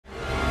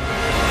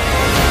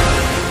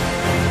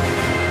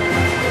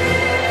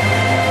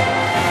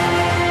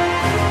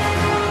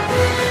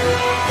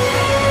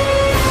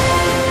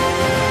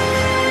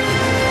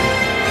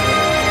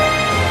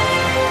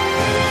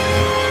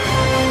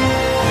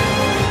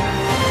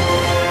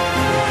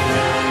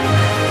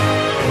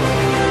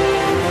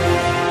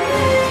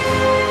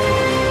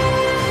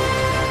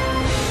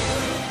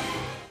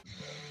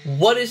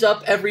What is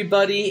up,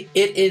 everybody?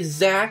 It is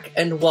Zach,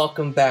 and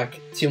welcome back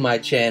to my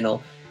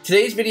channel.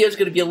 Today's video is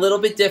going to be a little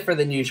bit different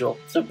than usual,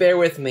 so bear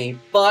with me.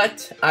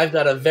 But I've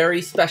got a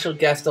very special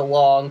guest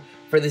along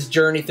for this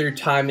journey through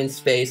time and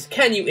space.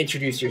 Can you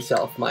introduce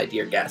yourself, my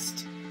dear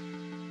guest?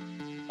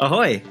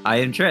 Ahoy, I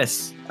am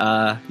Tris.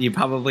 You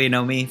probably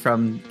know me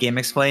from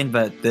GameXplain,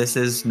 but this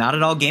is not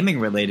at all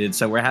gaming related,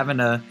 so we're having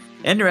a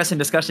interesting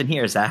discussion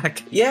here,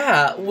 Zach.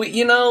 Yeah,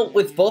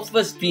 with both of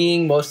us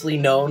being mostly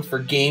known for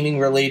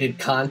gaming-related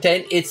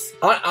content, it's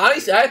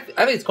honestly, I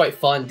think it's quite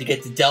fun to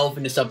get to delve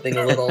into something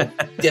a little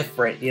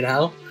different, you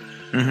know?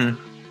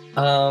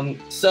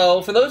 Mm-hmm.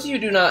 So, for those of you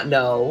who do not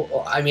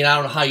know, I mean, I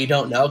don't know how you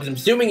don't know, because I'm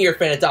assuming you're a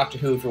fan of Doctor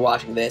Who if you're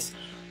watching this.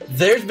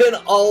 There's been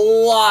a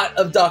lot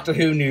of Doctor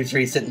Who news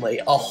recently,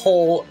 a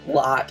whole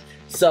lot.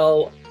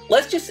 So,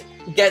 let's just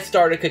get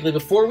started quickly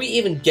before we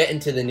even get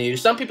into the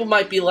news. Some people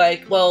might be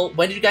like, well,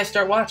 when did you guys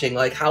start watching?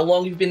 Like, how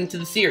long have you been into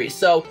the series?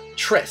 So,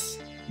 Tris,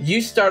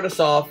 you start us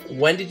off.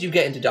 When did you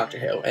get into Doctor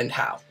Who, and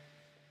how?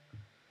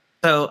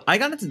 So, I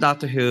got into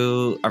Doctor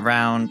Who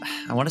around,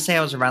 I want to say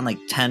I was around like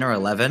 10 or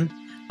 11.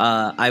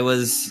 I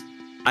was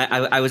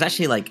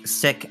actually like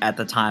sick at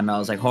the time. I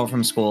was like home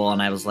from school,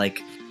 and I was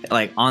like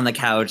on the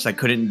couch. I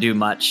couldn't do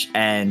much,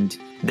 and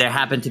there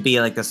happened to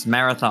be like this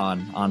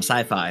marathon on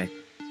Sci-Fi.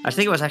 I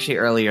think it was actually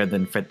earlier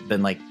than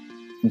like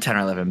 10 or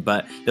 11,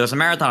 but there was a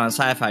marathon on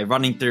Sci-Fi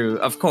running through,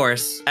 of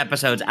course,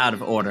 episodes out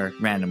of order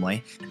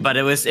randomly. But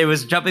it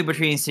was jumping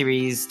between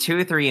series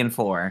 2, 3, and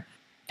 4,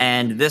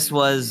 and this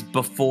was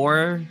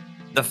before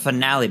the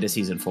finale to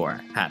season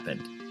 4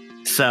 happened.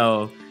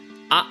 So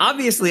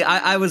obviously,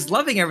 I was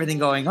loving everything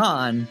going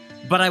on,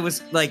 but I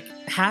was like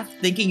half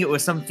thinking it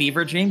was some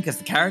fever dream because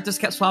the characters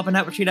kept swapping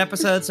out between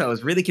episodes, so I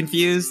was really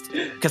confused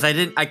because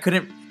I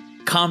couldn't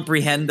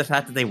comprehend the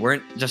fact that they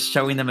weren't just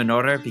showing them in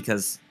order,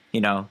 because,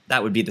 you know,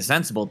 that would be the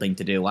sensible thing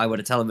to do. Why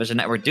would a television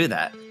network do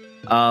that?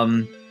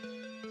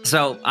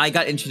 So I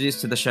got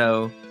introduced to the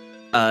show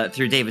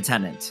through David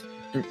Tennant.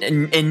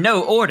 In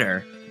no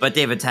order, but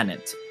David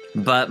Tennant.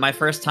 But my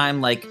first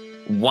time, like,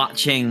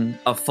 watching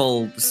a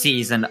full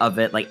season of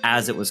it, like,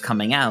 as it was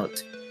coming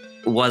out,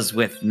 was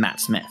with Matt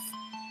Smith.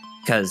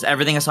 Because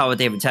everything I saw with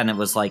David Tennant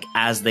was, like,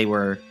 as they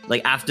were,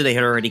 like, after they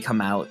had already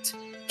come out,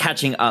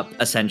 catching up,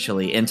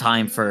 essentially, in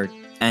time for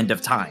End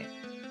of Time.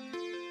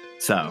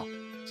 So.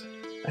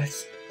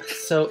 That's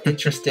so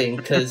interesting,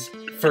 because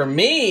for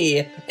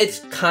me, it's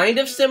kind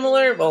of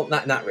similar. Well,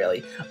 not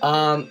really.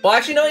 Well,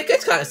 actually, no,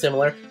 it's kind of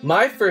similar.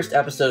 My first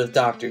episode of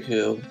Doctor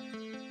Who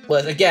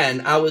was,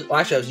 again, I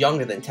was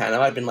younger than 10. I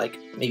might have been, like,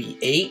 maybe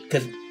 8,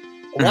 because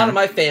a lot of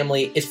my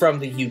family is from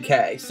the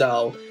UK,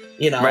 so,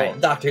 you know, right.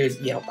 Doctor Who's,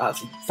 you know,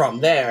 obviously from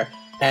there.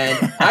 And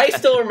I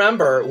still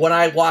remember when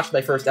I watched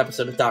my first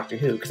episode of Doctor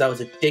Who, because I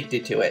was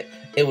addicted to it.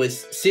 It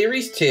was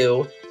Series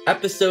 2,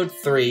 Episode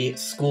 3,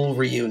 School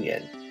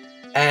Reunion.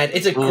 And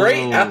it's a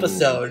great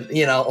episode,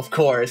 you know, of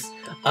course.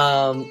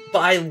 But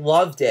I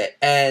loved it.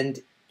 And,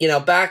 you know,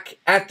 back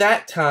at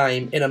that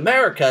time in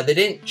America, they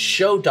didn't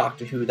show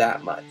Doctor Who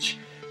that much.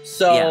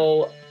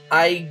 So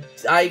yeah.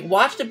 I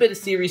watched a bit of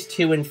Series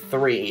 2 and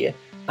 3,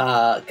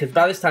 because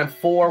by this time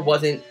 4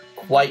 wasn't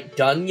quite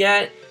done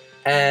yet.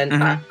 And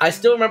I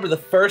still remember the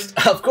first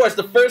time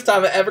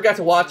I ever got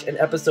to watch an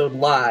episode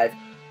live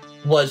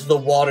was The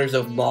Waters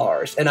of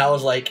Mars. And I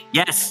was like,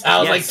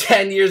 like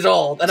 10 years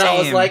old. And I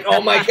was like, oh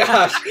my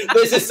gosh,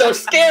 this is so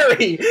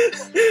scary.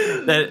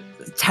 The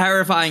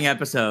terrifying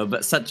episode,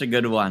 but such a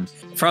good one.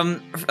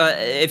 From,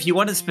 if you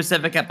wanted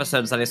specific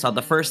episodes that I saw,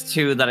 the first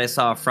 2 that I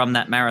saw from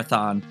that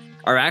marathon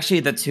are actually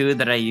the 2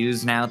 that I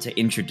use now to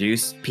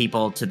introduce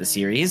people to the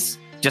series.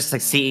 Just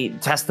to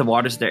test the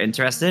waters if they're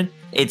interested.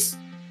 It's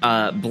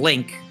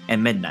Blink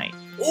and Midnight.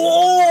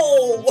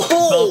 Oh!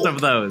 Both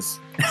of those.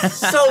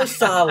 So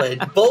solid.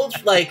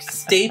 Both, like,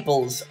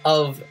 staples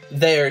of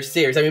their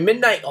series. I mean,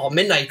 Midnight's,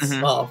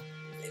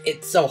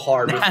 it's so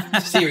hard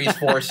with Series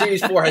 4.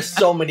 Series 4 has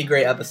so many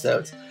great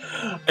episodes.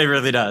 It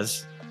really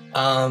does.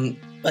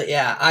 But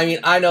yeah, I mean,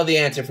 I know the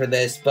answer for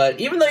this, but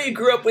even though you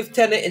grew up with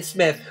Tennant and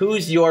Smith,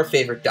 who's your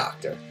favorite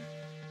Doctor?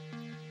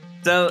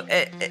 So,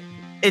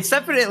 it's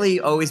definitely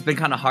always been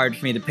kind of hard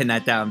for me to pin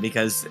that down,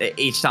 because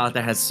each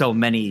Doctor has so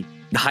many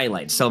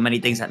highlights, so many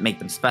things that make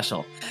them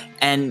special.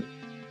 And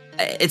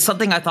it's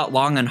something I thought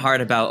long and hard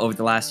about over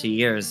the last few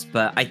years,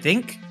 but I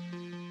think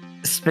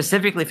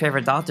specifically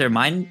favorite Doctor,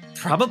 mine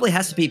probably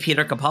has to be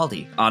Peter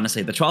Capaldi,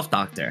 honestly, the 12th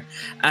Doctor.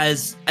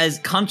 As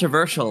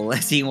controversial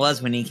as he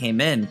was when he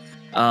came in,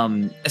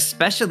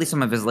 especially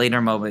some of his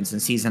later moments in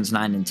seasons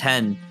 9 and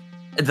 10,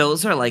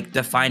 those are like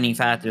defining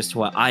factors to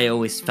what I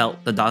always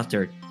felt the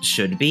Doctor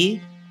should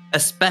be,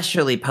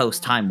 especially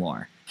post-Time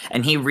War.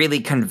 And he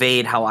really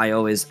conveyed how I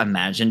always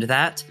imagined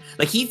that.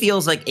 Like, he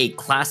feels like a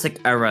classic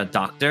era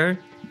Doctor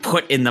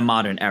put in the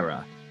modern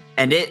era.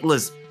 And it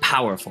was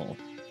powerful.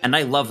 And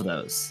I love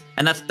those.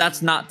 And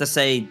that's not to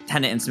say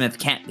Tennant and Smith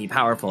can't be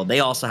powerful. They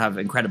also have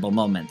incredible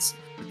moments.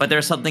 But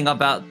there's something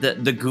about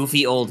the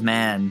goofy old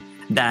man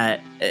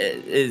that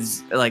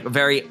is, like,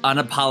 very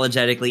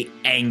unapologetically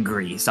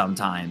angry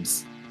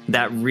sometimes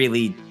that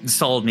really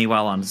sold me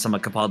well on some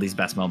of Capaldi's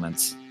best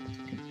moments.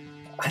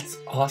 That's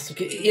awesome.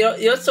 You know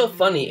what's so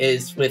funny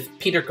is with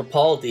Peter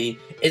Capaldi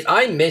is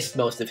I missed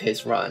most of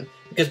his run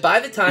because by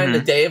the time the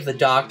Day of the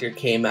Doctor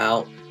came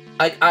out,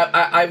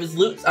 I was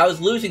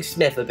losing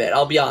Smith a bit.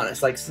 I'll be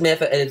honest. Like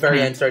Smith at the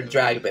very end started to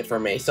drag a bit for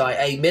me, so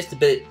I missed a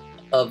bit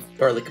of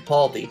early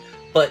Capaldi.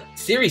 But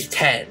Series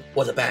 10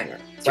 was a banger.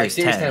 Series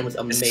 10 was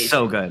amazing. It's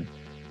so good.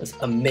 It was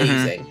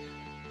amazing.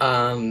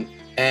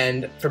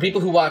 And for people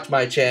who watch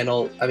my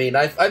channel, I mean,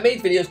 I've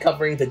made videos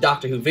covering the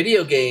Doctor Who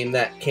video game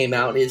that came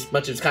out. As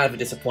much as it's kind of a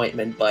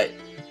disappointment, but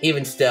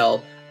even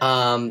still,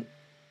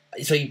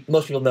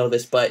 most people know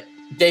this, but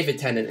David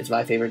Tennant is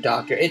my favorite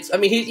Doctor. He's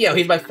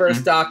my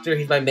first Doctor,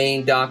 he's my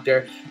main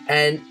Doctor,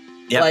 and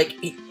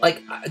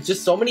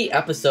just so many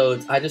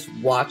episodes, I just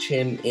watch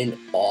him in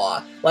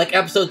awe. Like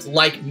episodes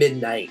like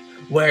Midnight,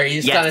 where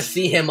you just kind of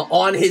see him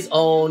on his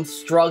own,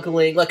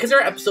 struggling. Like, because there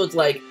are episodes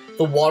like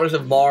The Waters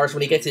of Mars,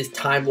 when he gets his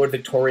Time Lord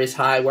Victorious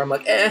high, where I'm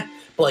like,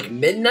 but like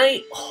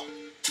Midnight,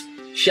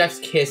 chef's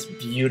kiss,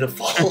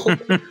 beautiful.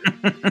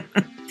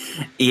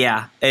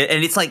 Yeah,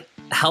 and it's like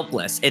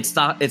helpless. It's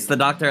the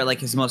Doctor at like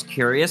his most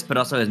curious, but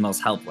also his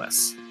most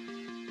helpless.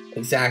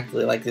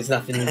 Exactly, like there's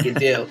nothing you can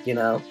do, you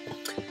know?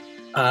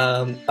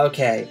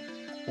 Okay.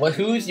 Well,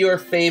 who's your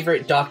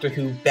favorite Doctor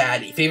Who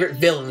baddie? Favorite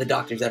villain the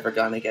Doctor's ever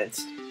gone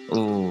against?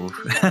 Ooh.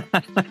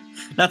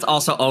 That's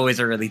also always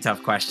a really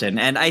tough question.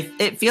 And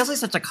it feels like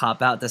such a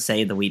cop-out to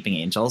say the Weeping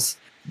Angels.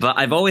 But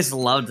I've always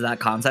loved that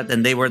concept,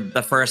 and they were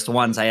the first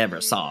ones I ever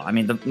saw. I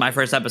mean, my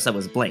first episode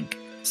was Blink.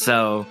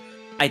 So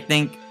I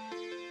think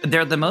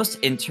they're the most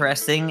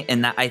interesting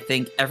in that I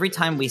think every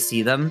time we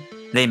see them,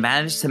 they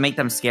manage to make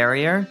them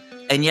scarier.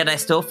 And yet I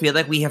still feel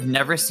like we have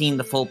never seen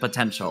the full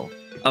potential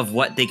of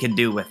what they could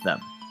do with them.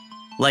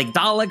 Like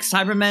Daleks,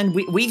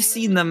 Cybermen, we've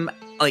seen them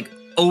like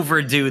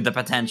overdo the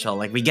potential.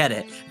 Like we get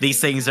it. These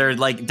things are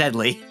like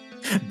deadly,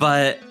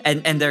 but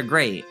and they're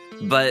great.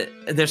 But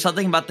there's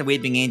something about the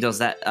Weeping Angels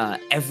that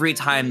every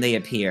time they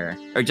appear,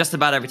 or just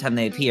about every time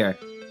they appear,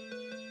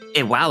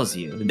 it wows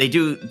you. They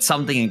do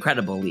something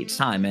incredible each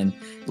time and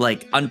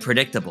like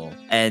unpredictable.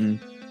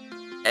 And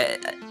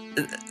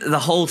the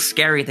whole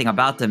scary thing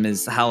about them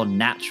is how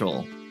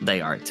natural they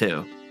are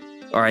too.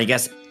 Or I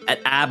guess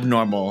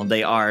abnormal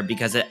they are,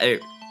 because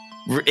it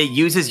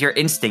uses your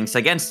instincts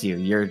against you,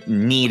 your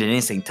need and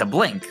instinct to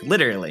blink,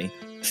 literally.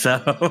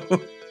 So...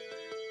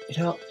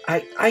 You know,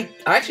 I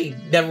actually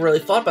never really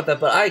thought about that,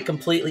 but I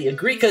completely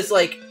agree, because,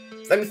 like,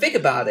 I mean, think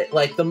about it.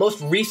 Like, the most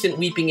recent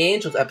Weeping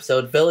Angels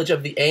episode, Village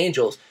of the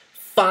Angels,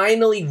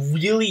 finally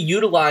really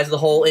utilized the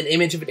whole an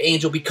image of an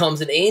angel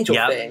becomes an angel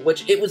thing,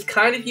 which it was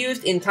kind of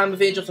used in Time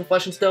of Angels and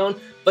Flesh and Stone,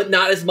 but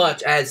not as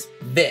much as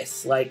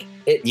this. Like,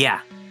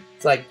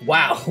 it's like,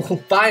 wow,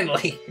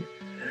 finally.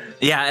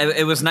 Yeah,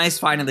 it was nice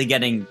finally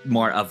getting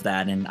more of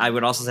that, and I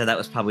would also say that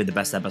was probably the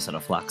best episode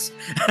of Flux.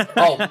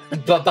 Oh,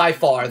 but by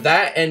far,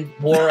 that and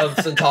War of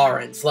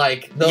Centaurans,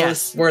 like,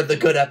 those were the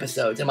good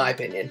episodes, in my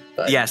opinion.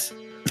 But, yes.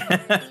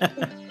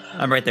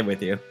 I'm right there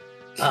with you.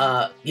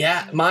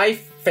 Yeah, my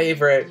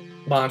favorite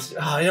monster,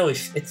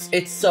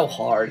 it's so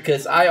hard,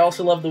 because I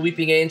also love the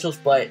Weeping Angels,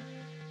 but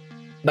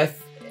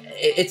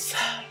it's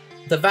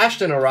the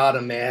Vashta and Narada,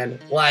 man.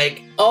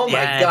 Like, oh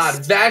my god,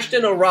 Vashta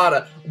and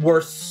Narada were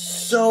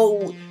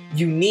so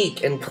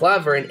unique and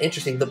clever and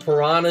interesting. The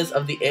piranhas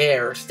of the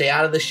air, stay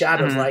out of the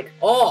shadows, like,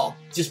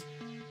 just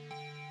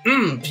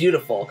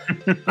beautiful.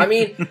 I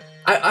mean,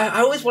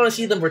 I always want to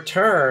see them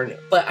return,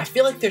 but I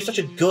feel like they're such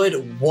a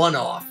good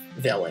one-off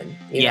villain,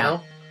 you know?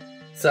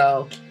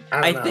 So,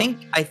 I don't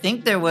know. I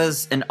think there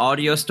was an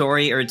audio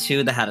story or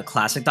two that had a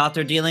classic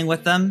Doctor dealing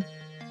with them.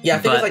 Yeah, I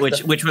think it was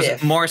like which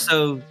was more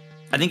so,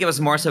 I think it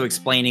was more so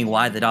explaining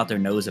why the Doctor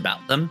knows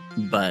about them,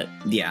 but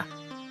yeah.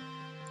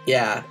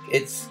 Yeah,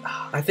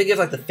 I think it's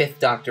like the 5th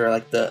Doctor,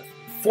 like the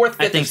 4th,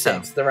 5th, or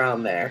 6th,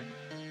 around there.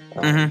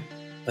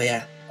 But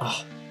yeah,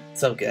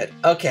 so good.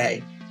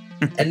 Okay,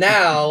 and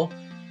now,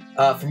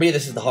 for me,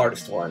 this is the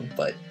hardest one,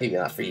 but maybe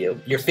not for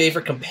you. Your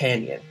favorite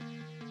companion?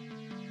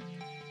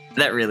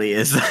 That really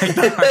is like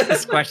the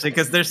hardest question,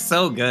 because they're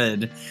so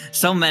good.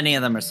 So many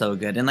of them are so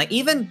good, and like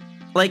even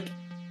like,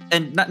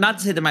 and not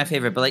to say they're my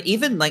favorite, but like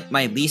even like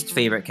my least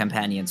favorite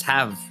companions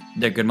have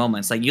their good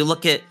moments. Like you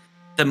look at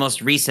the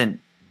most recent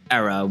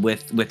era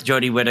with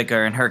Jodie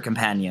Whittaker and her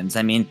companions.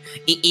 I mean,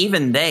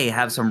 even they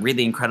have some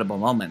really incredible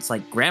moments.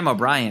 Like Graham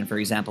O'Brien, for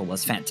example,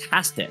 was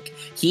fantastic.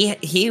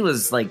 He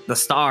was like the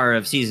star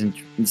of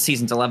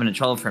seasons 11 and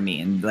 12 for me,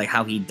 and like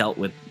how he dealt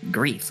with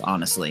grief,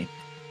 honestly.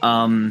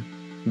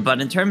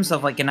 But in terms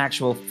of like an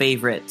actual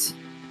favorite,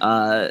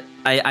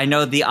 I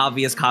know the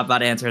obvious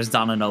cop-out answer is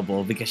Donna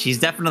Noble, because she's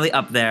definitely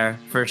up there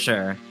for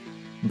sure.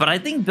 But I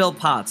think Bill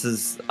Potts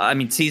is, I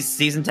mean,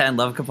 season 10,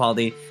 Love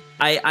Capaldi.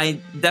 I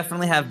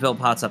definitely have Bill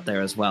Potts up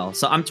there as well.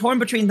 So I'm torn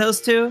between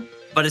those two,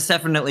 but it's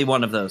definitely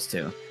one of those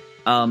two.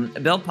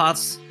 Bill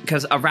Potts,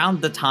 because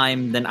around the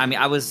time then, I mean,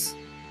 I was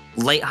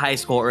late high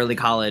school, early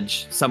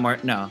college, somewhere,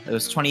 no, it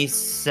was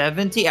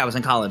 2017, I was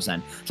in college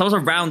then. So I was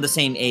around the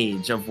same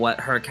age of what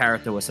her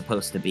character was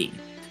supposed to be.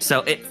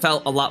 So it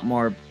felt a lot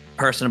more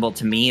personable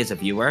to me as a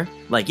viewer.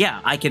 Like,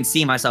 yeah, I can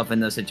see myself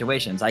in those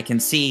situations. I can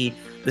see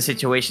the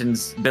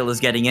situations Bill is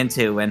getting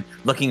into and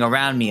looking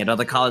around me at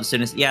other college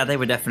students. Yeah, they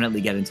would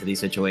definitely get into these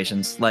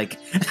situations. Like,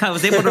 I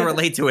was able to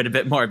relate to it a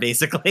bit more,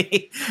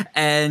 basically.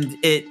 And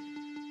it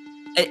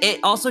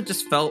also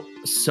just felt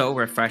so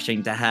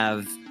refreshing to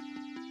have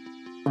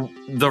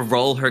the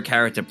role her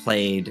character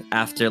played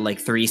after like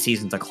 3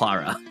 seasons of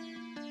Clara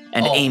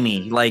and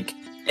Amy. Like,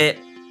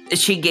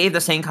 she gave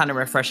the same kind of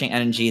refreshing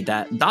energy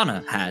that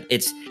Donna had.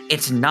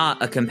 It's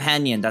not a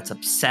companion that's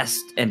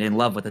obsessed and in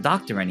love with the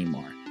Doctor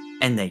anymore.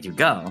 And there you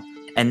go.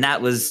 And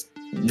that was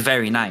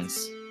very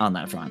nice on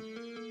that front.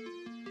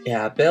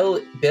 Yeah,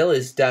 Bill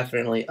is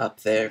definitely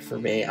up there for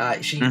me.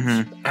 She's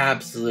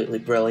absolutely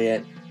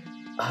brilliant.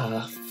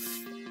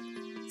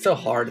 So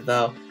hard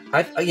though.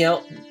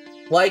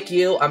 Like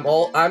you, I'm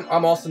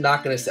also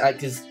not gonna say,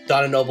 because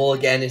Donna Noble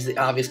again is the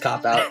obvious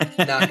cop out.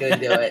 Not gonna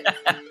do it.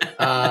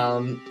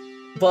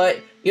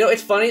 But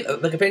it's funny.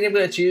 The companion I'm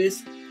gonna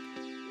choose.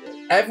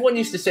 Everyone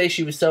used to say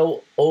she was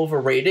so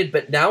overrated,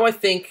 but now I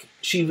think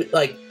she's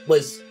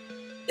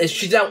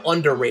now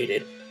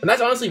underrated, and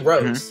that's honestly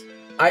Rose.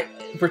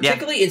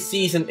 Particularly in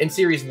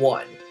series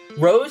 1,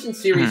 Rose in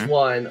series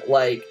 1,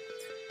 like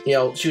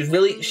she was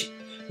really.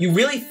 You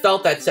really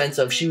felt that sense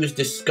of she was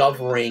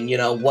discovering,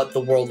 what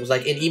the world was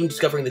like, and even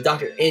discovering the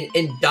Doctor in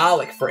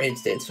Dalek, for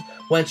instance,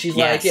 when she's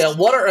like,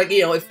 what are,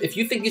 if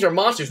you think these are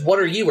monsters, what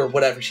are you, or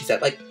whatever she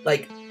said,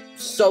 like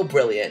so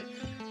brilliant.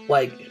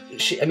 Like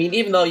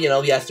even though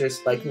yes,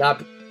 there's like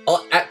not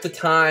at the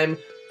time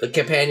the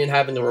companion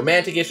having the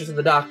romantic issues with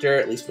the Doctor,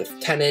 at least with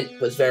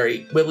Tennant, was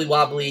very wibbly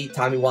wobbly,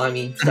 timey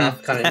wimey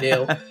stuff, kind of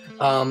new.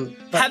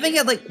 But having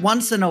it like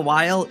once in a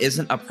while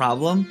isn't a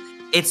problem.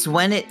 It's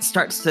when it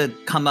starts to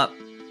come up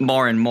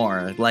more and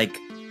more. Like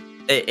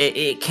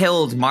it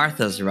killed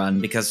Martha's run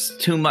because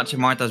too much of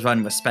Martha's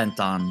run was spent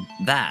on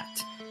that.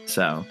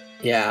 So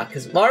yeah,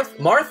 because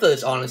Martha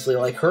is honestly,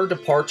 like, her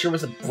departure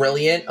was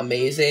brilliant,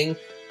 amazing.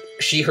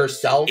 She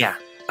herself,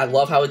 I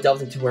love how it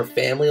delves into her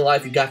family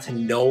life. You got to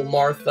know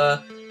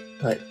Martha,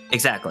 but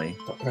exactly.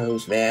 But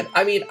Rose, man,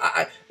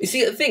 you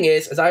see, the thing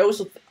is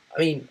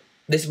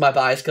this is my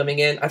bias coming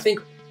in. I think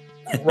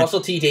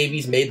Russell T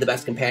Davies made the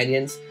best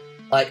companions.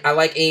 Like, I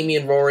like Amy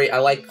and Rory, I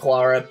like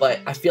Clara, but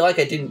I feel like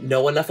I didn't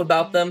know enough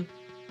about them.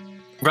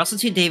 Russell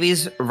T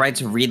Davies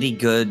writes really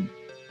good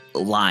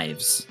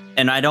lives.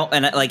 And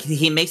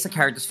he makes the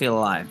characters feel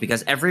alive,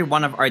 because every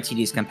one of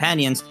RTD's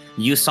companions,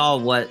 you saw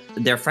what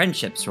their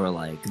friendships were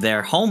like,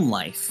 their home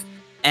life.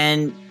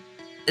 And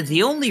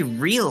the only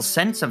real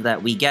sense of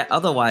that we get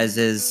otherwise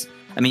is,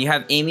 you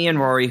have Amy and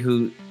Rory,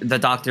 who the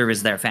Doctor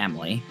is their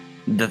family.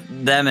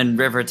 Them and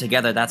River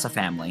together, that's a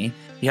family.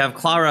 You have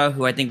Clara,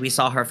 who I think we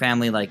saw her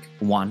family like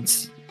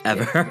once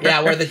ever.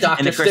 Yeah, where the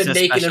Doctor stood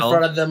naked in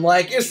front of them,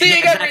 like, you're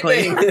seeing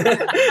everything.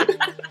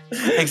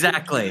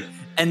 Exactly.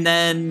 And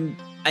then,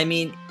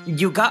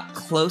 you got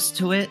close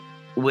to it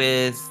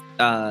with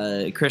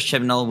Chris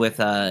Chibnall with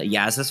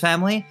Yaz's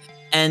family,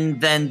 and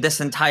then this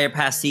entire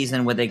past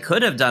season where they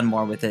could have done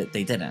more with it,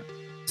 they didn't.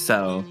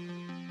 So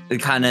it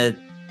kind of,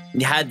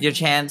 you had your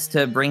chance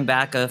to bring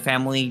back a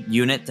family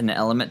unit and an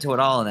element to it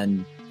all, and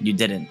then you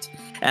didn't.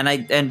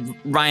 And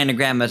Ryan and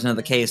Graham is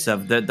another case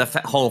of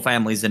the whole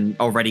family's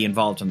already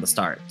involved from the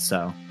start.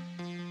 So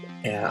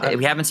yeah,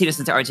 we haven't seen it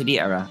since the RTD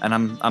era, and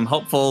I'm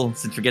hopeful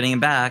since we're getting him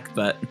back.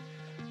 But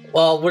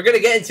well, we're gonna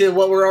get into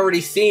what we're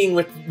already seeing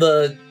with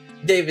the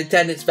David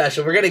Tennant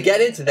special. We're gonna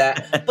get into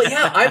that. But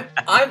yeah,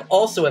 I'm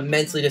also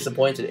immensely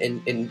disappointed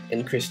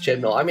in Chris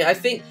Chibnall. I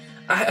think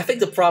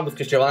the problem with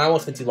Chris Chibnall, I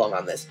won't spend too long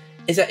on this,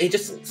 is that it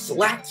just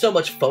lacked so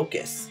much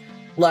focus.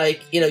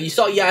 Like, you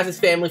saw Yaz's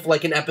family for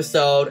like an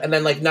episode, and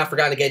then, like, not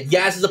forgotten again,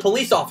 Yaz is a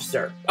police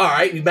officer. All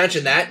right, we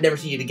mentioned that, never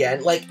see it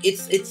again. Like,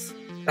 it's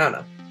I don't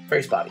know,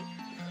 very spotty.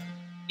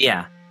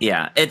 Yeah.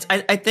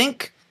 I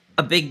think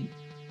a big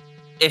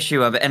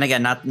issue of it, and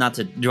again, not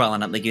to dwell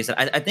on it, like you said,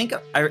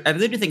 I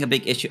really do think a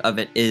big issue of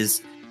it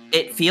is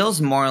it feels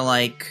more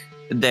like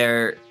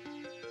they're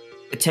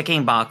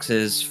ticking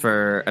boxes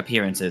for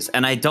appearances.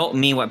 And I don't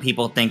mean what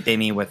people think they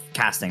mean with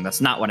casting. That's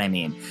not what I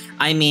mean.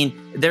 I mean,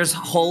 there's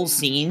whole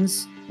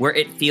scenes where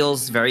it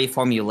feels very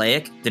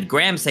formulaic. Did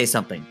Graham say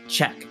something?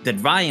 Check.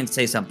 Did Ryan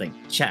say something?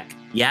 Check.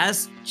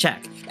 Yes?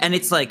 Check. And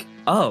it's like,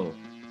 oh,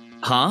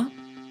 huh?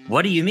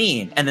 What do you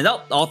mean? And then,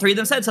 all three of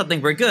them said something.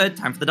 We're good.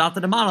 Time for the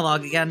Doctor to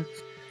monologue again.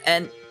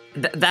 And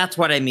that's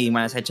what I mean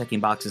when I say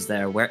checking boxes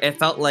there, where it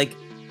felt like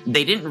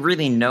they didn't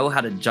really know how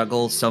to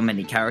juggle so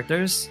many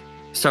characters.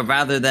 So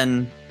rather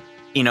than,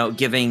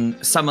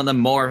 giving some of them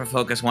more of a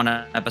focus one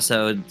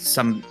episode,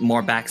 some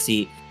more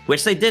backseat,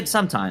 which they did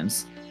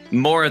sometimes,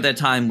 more of their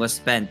time was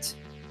spent,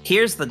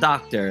 here's the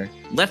Doctor,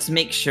 let's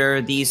make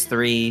sure these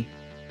three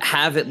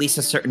have at least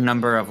a certain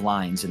number of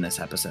lines in this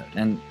episode.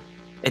 And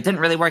it didn't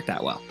really work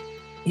that well.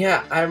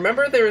 Yeah, I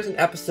remember there was an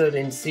episode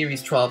in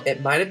Series 12,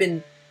 it might have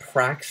been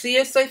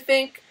Praxius, I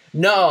think?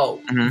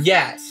 No,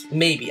 yes,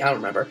 maybe, I don't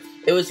remember.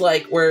 It was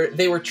like where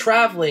they were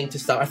traveling to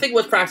stuff. I think it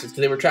was Praxis,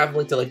 because they were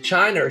traveling to like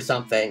China or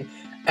something.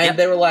 And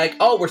they were like,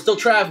 "Oh, we're still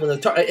traveling."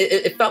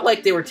 It felt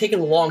like they were taking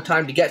a long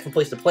time to get from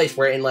place to place.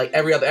 Where in like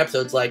every other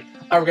episode, it's like,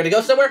 "Oh, we're gonna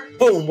go somewhere.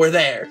 Boom, we're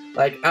there."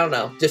 Like I don't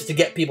know, just to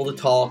get people to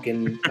talk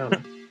and I don't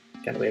know,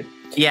 kind of weird.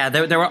 Yeah,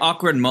 there were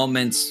awkward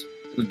moments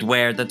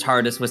where the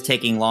TARDIS was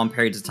taking long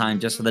periods of time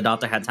just so the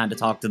Doctor had time to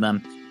talk to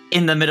them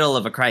in the middle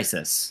of a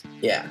crisis.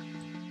 Yeah,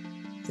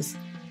 just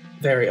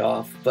very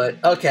off.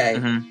 But okay,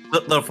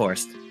 little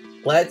forced.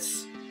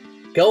 Let's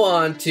go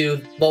on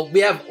to, well, we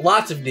have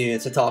lots of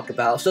news to talk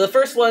about. So the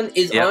first one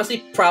is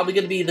honestly probably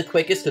going to be the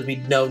quickest because we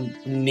know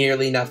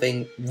nearly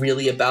nothing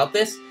really about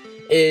this.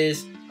 I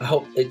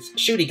hope it's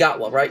Ncuti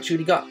Gatwa, right?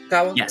 Ncuti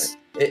Gatwa? Yes.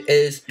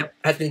 It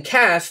has been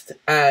cast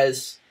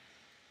as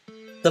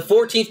the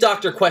 14th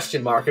Doctor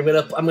question mark. I'm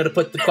gonna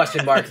put the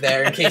question mark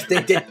there in case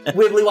they did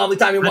wibbly wobbly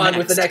timey wime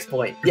with the next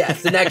point.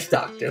 Yes, the next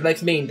Doctor, the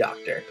next main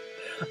Doctor.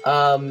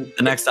 The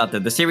next Doctor,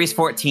 the Series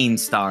 14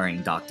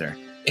 starring Doctor.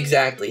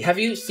 Exactly. Have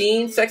you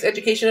seen Sex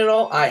Education at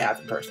all? I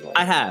haven't personally.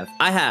 I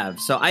have.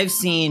 So I've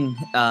seen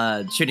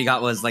Ncuti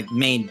Gatwa's like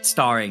main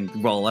starring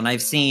role, and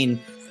I've seen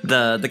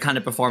the kind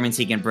of performance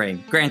he can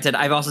bring. Granted,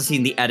 I've also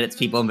seen the edits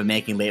people have been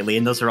making lately,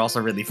 and those are also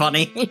really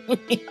funny.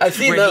 I've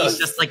seen where those. He's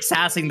just like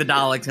sassing the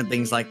Daleks and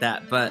things like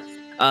that. But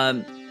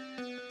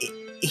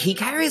he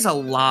carries a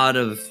lot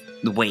of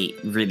weight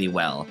really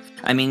well.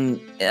 I mean,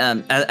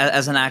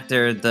 as an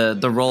actor,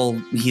 the role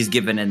he's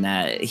given in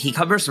that, he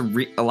covers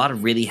a lot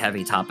of really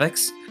heavy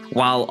topics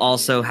while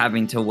also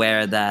having to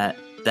wear that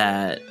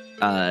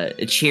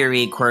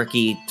cheery,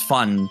 quirky,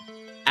 fun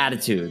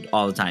attitude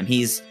all the time.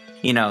 He's,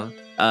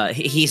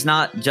 he's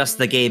not just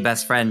the gay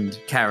best friend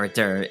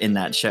character in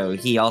that show.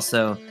 He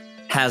also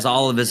has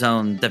all of his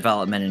own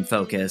development and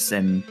focus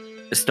and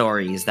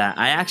stories that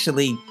I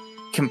actually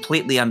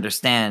completely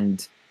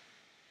understand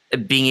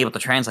being able to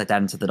translate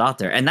that into the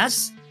Doctor. And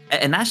that's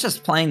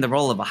just playing the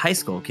role of a high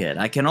school kid.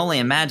 I can only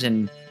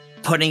imagine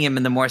putting him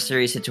in the more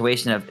serious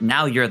situation of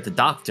now you're the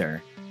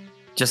Doctor,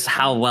 just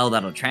how well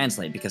that'll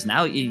translate, because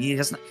now he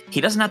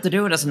doesn't have to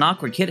do it as an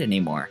awkward kid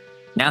anymore.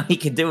 Now he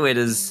can do it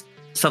as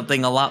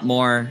something a lot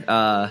more,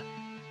 I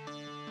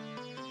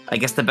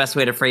guess the best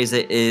way to phrase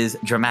it is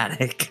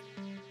dramatic.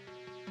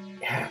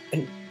 Yeah,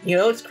 and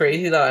what's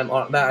crazy that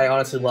I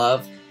honestly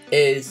love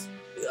is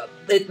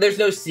there's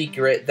no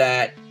secret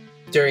that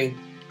during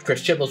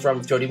Chris Chibnall's run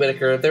with Jodie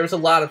Whittaker, there was a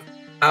lot of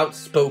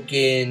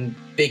outspoken,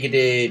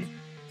 bigoted,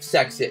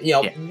 sexist,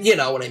 you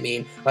know what I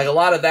mean? Like a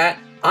lot of that.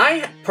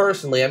 I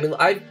personally,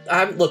 I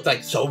haven't looked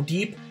like so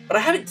deep, but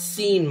I haven't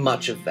seen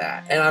much of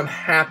that, and I'm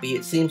happy.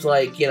 It seems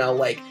like,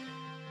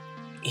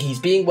 he's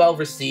being well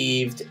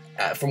received,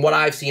 from what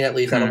I've seen at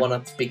least. I don't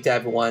want to speak to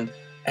everyone,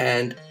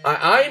 and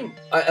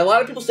a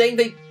lot of people saying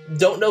they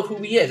don't know who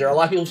he is, or a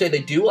lot of people say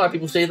they do, a lot of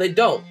people say they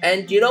don't,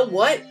 and you know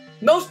what?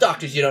 Most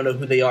Doctors, you don't know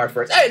who they are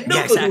first. I had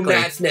no clue who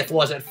Matt Smith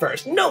was at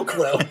first. No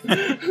clue.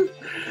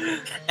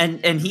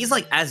 and he's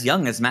like as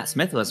young as Matt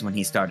Smith was when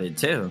he started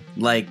too.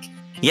 Like,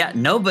 yeah,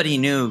 nobody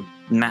knew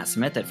Matt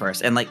Smith at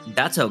first, and like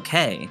that's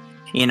okay.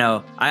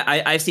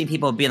 I've seen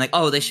people being like,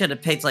 oh, they should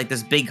have picked like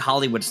this big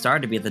Hollywood star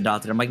to be the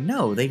Doctor. I'm like,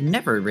 no, they've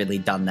never really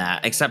done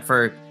that, except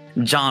for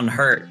John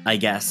Hurt, I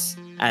guess,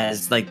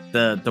 as like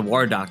the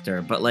War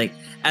Doctor. But like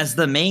as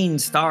the main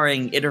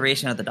starring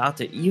iteration of the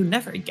Doctor, you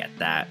never get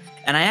that.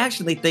 And I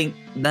actually think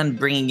them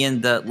bringing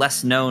in the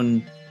less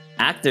known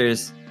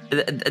actors,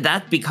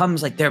 that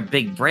becomes like their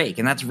big break,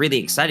 and that's really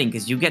exciting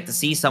because you get to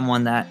see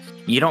someone that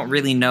you don't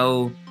really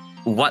know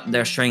what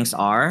their strengths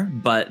are,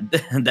 but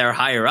their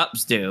higher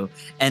ups do,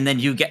 and then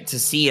you get to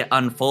see it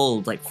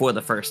unfold like for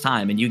the first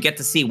time, and you get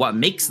to see what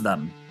makes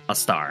them a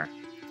star.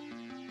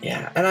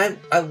 Yeah, and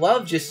I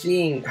love just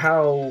seeing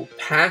how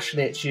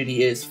passionate Ncuti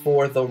is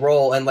for the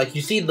role, and like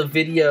you see the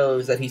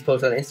videos that he's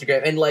posted on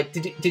Instagram, and like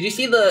did you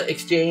see the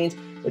exchange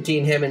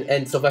between him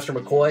and Sylvester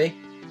McCoy?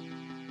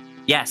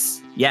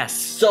 Yes.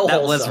 So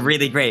that wholesome. was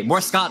really great. More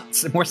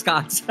Scots.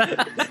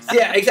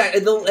 Yeah,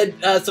 exactly.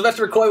 And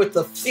Sylvester McCoy with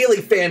the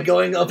ceiling fan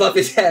going above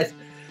his head.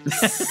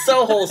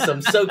 So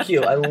wholesome, so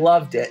cute. I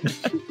loved it.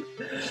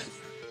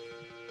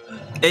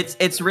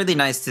 It's really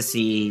nice to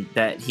see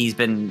that he's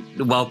been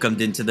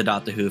welcomed into the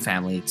Doctor Who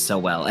family so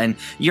well. And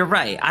you're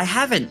right, I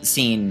haven't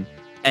seen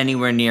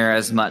anywhere near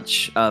as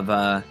much of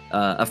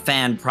a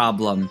fan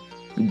problem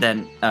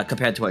than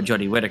compared to what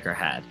Jodie Whittaker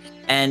had.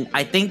 And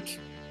I think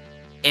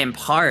in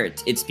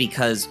part it's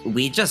because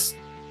we just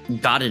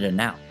got it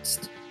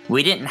announced.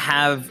 We didn't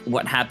have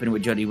what happened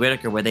with Jodie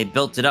Whittaker where they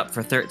built it up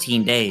for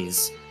 13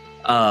 days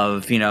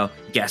of,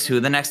 guess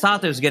who the next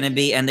author is going to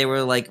be, and they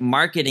were like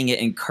marketing it,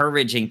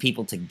 encouraging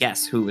people to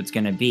guess who it's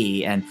going to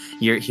be, and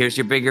here's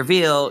your big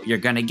reveal, you're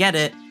going to get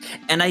it.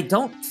 And I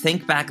don't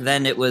think back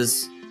then it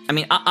was,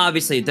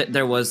 obviously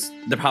there was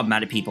the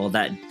problematic people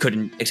that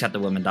couldn't accept the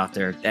woman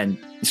Doctor, and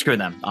screw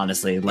them,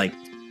 honestly. Like,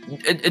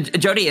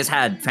 Jodie has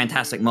had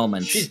fantastic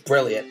moments. She's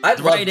brilliant. I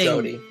love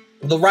Jodie.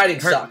 The writing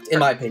sucked, in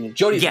my opinion.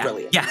 Jodie's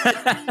brilliant. Yeah.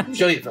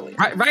 Jodie's brilliant.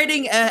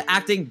 Writing,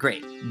 acting,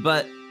 great.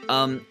 But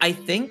I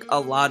think a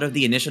lot of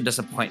the initial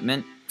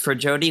disappointment for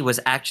Jodie was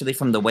actually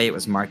from the way it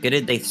was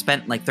marketed. They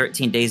spent like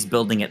 13 days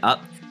building it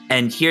up,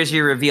 and here's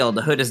your reveal,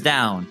 the hood is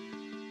down.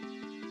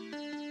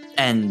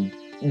 and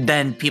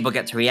then people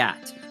get to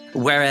react.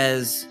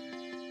 Whereas,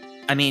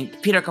 I mean,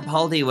 Peter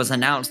Capaldi was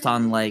announced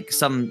on like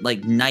some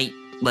like night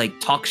like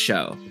talk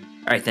show,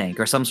 I think,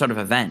 or some sort of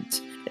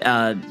event.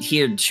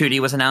 Here, Ncuti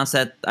was announced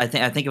at I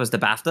think it was the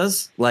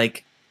BAFTAs.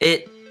 Like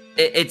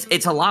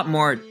it's a lot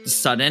more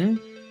sudden,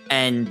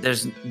 and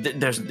there's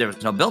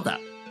no build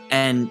up,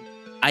 and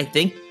I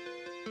think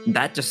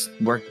that just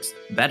works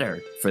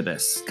better for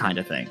this kind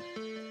of thing.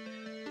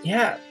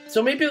 Yeah,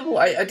 so maybe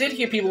I did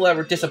hear people that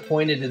were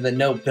disappointed in the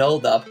no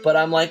build-up, but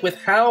I'm like, with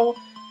how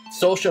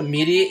social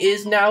media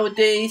is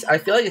nowadays, I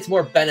feel like it's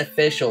more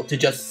beneficial to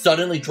just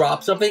suddenly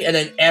drop something and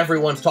then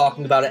everyone's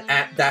talking about it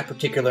at that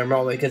particular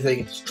moment because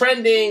it's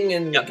trending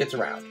and it gets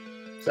around.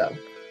 So.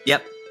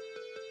 Yep.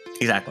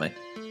 Exactly.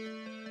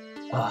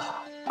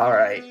 Oh, all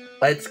right.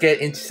 Let's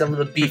get into some of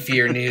the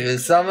beefier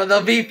news, some of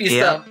the beefy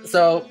stuff.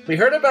 So we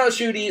heard about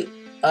Ncuti,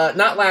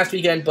 not last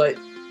weekend, but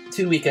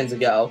 2 weekends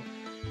ago.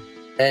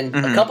 And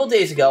a couple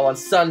days ago on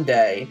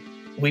Sunday,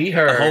 we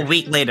heard... A whole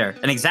week later.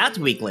 An exact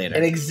week later.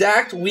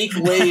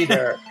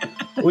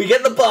 We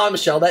get the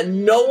bombshell that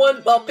no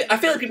one... Well, I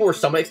feel like people were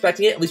somewhat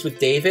expecting it, at least with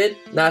David.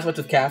 Not as much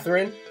with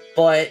Catherine.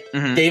 But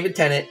David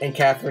Tennant and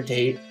Catherine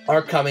Tate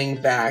are coming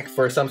back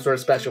for some sort of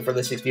special for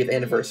the 60th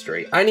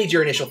anniversary. I need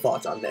your initial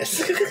thoughts on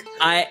this.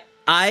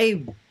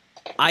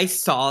 I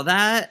saw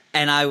that,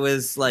 and I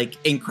was, like,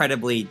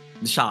 incredibly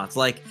shocked.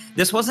 Like,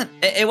 this wasn't...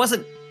 It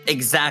wasn't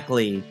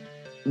exactly...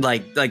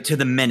 like to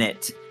the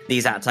minute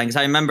these at times.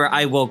 I remember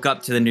I woke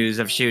up to the news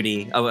of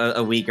Ncuti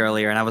a week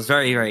earlier, and I was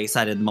very, very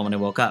excited the moment I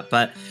woke up.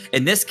 But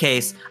in this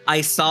case,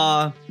 I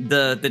saw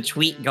the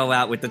tweet go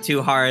out with the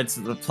 2 hearts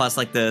plus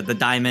like the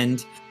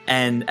diamond,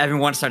 and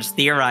everyone starts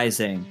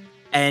theorizing.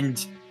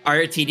 And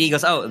RTD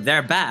goes, "Oh,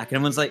 they're back," and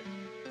everyone's like,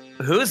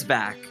 "Who's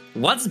back?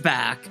 What's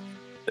back?"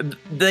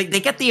 They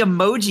get the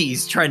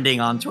emojis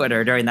trending on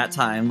Twitter during that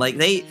time. Like,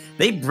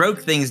 they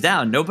broke things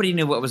down. Nobody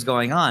knew what was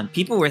going on.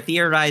 People were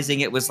theorizing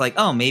it was like,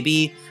 oh,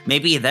 maybe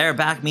they're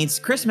back means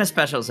Christmas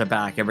specials are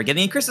back, and we're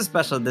getting a Christmas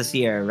special this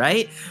year,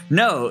 right?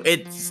 No,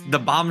 it's the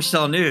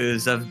bombshell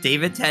news of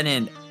David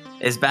Tennant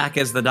is back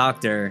as the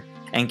Doctor,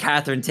 and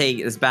Catherine Tate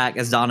is back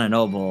as Donna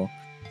Noble.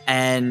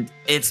 And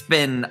it's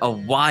been a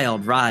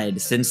wild ride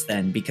since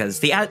then, because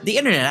the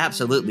internet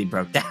absolutely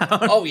broke down.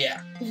 Oh,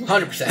 yeah.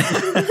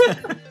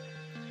 100%.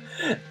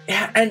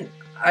 Yeah, and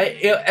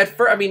at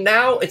first, I mean,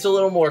 now it's a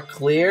little more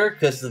clear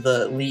because of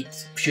the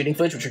leaked shooting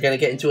footage, which we're going to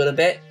get into in a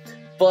bit.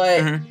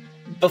 But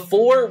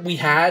before we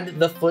had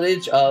the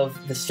footage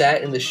of the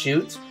set and the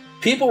shoots,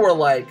 people were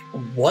like,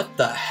 what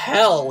the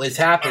hell is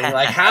happening?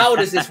 Like, how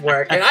does this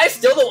work? And I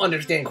still don't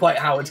understand quite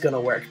how it's going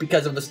to work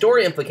because of the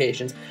story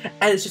implications.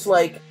 And it's just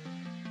like,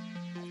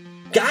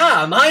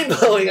 God,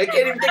 mind-blowing. I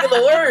can't even think of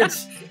the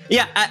words.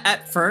 Yeah,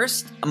 at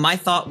first, my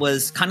thought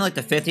was kind of like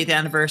the 50th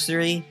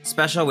anniversary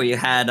special, where you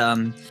had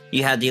the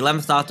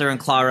 11th Doctor and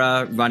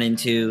Clara run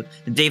into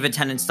David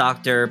Tennant's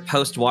Doctor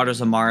post Waters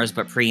of Mars,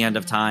 but pre-End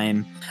of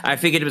Time. I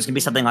figured it was going to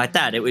be something like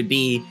that. It would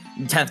be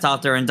 10th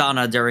Doctor and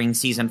Donna during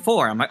Season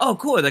 4. I'm like, oh,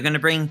 cool, they're going to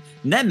bring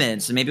them in,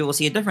 so maybe we'll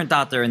see a different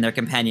Doctor and their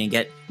companion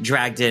get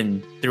dragged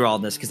in through all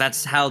this, because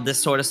that's how this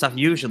sort of stuff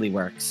usually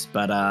works.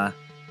 But,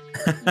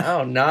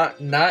 no,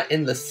 not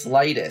in the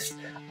slightest.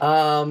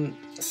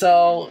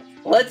 So...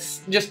 let's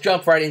just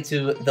jump right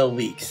into the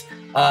leaks.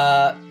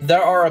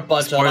 There are a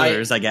bunch of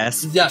spoilers, I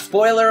guess. Yeah,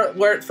 spoiler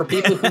alert for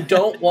people who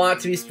don't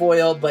want to be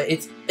spoiled, but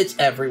it's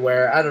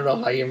everywhere. I don't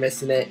know how you're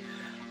missing it.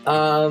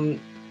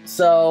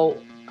 So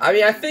I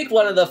mean, I think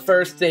one of the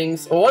first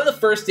things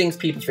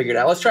people figured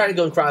out. Let's try to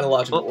go in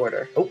chronological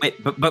order. Oh.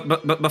 Wait,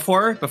 but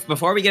before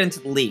we get into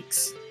the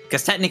leaks,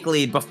 because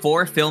technically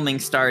before filming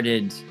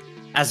started,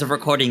 as of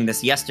recording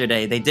this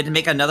yesterday, they did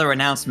make another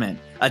announcement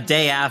a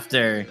day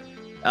after.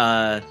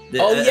 A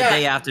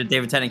day after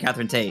David Tennant and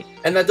Catherine Tate.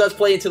 And that does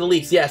play into the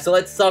leaks, yeah, so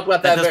let's talk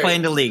about that. That does play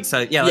into leaks,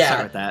 so yeah, let's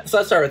start with that. So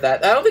let's start with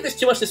that. I don't think there's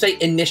too much to say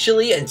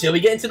initially until we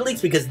get into the leaks,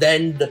 because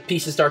then the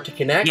pieces start to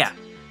connect. Yeah.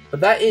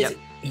 But that is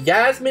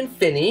Yasmin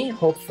Finney,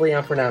 hopefully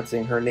I'm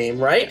pronouncing her name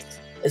right,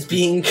 is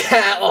being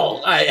cast...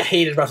 Oh, I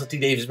hated Russell T.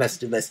 Davies'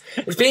 message in this.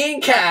 Is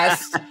being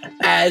cast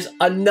as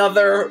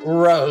another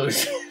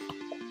Rose.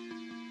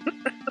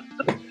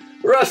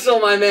 Russell,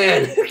 my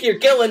man, you're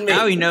killing me.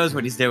 Now he knows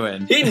what he's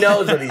doing. He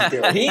knows what he's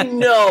doing. He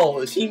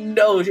knows.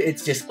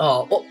 It's just,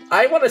 well,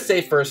 I want to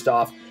say first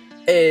off,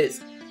 is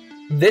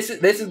this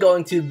is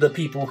going to the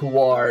people who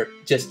are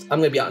just, I'm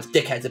going to be honest,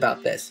 dickheads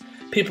about this.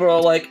 People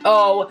are like,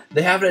 oh,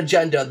 they have an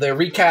agenda. They're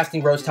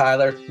recasting Rose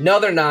Tyler. No,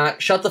 they're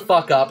not. Shut the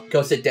fuck up.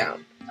 Go sit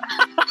down.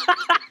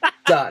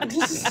 Done.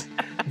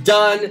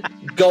 Done.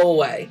 Go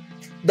away.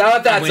 Now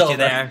that that's over.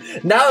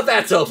 Now that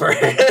that's over.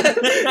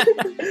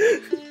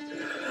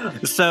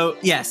 So,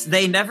 yes,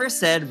 they never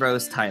said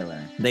Rose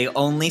Tyler. They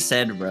only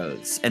said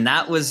Rose. And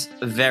that was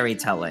very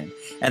telling.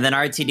 And then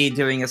RTD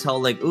doing his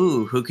whole, like,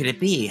 ooh, who could it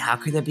be? How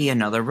could it be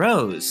another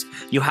Rose?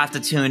 You have to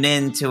tune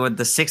in to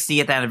the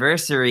 60th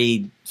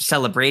anniversary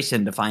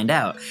celebration to find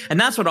out. And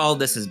that's what all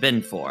this has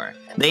been for.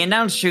 They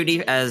announced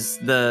Ncuti as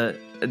the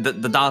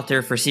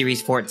Doctor for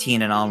Series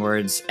 14 and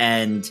onwards.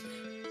 And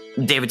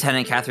David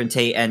Tennant, Catherine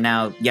Tate, and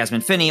now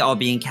Yasmin Finney all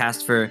being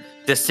cast for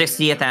the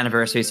 60th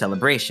anniversary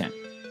celebration,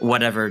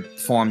 whatever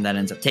form that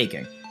ends up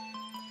taking.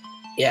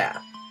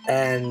 Yeah,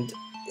 and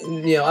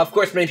of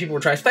course, many people were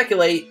trying to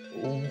speculate,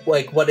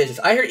 like, what is this?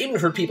 I even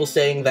heard people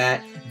saying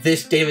that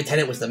this David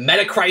Tennant was the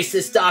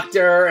meta-crisis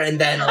doctor, and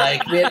then,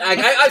 like,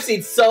 I've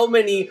seen so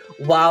many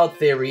wild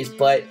theories,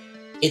 but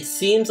it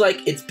seems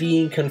like it's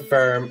being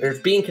confirmed, or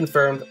it's being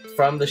confirmed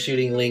from the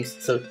shooting links.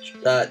 So,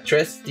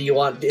 Tris,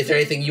 is there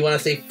anything you want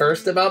to say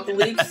first about the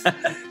leaks?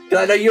 Because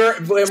I know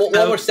you're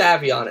more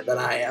savvy on it than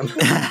I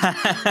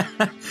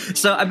am.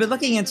 So, I've been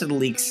looking into the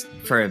leaks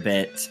for a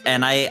bit,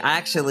 and I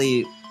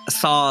actually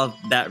saw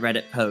that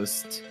Reddit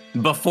post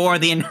before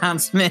the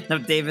announcement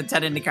of David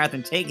Tennant and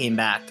Catherine Tate came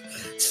back.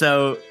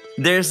 So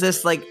there's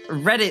this like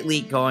Reddit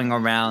leak going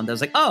around that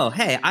was like, oh,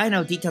 hey, I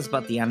know details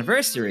about the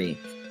anniversary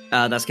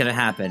that's going to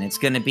happen. It's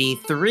going to be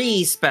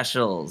 3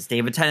 specials.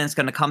 David Tennant's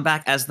going to come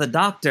back as the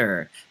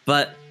Doctor,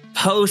 but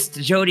post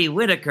Jodie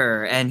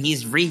Whittaker, and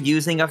he's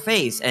reusing a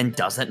face and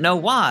doesn't know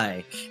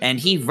why. And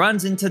he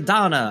runs into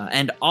Donna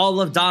and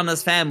all of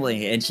Donna's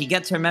family, and she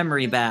gets her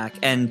memory back.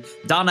 And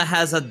Donna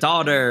has a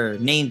daughter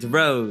named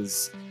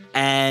Rose,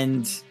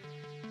 and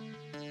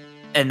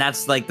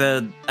that's like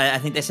I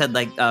think they said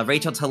like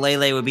Rachel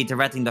Talalay would be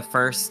directing the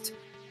first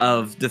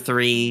of the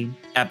 3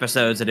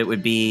 episodes that it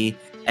would be.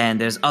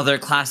 And there's other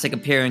classic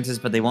appearances,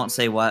 but they won't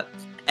say what.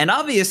 And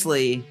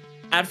obviously,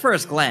 at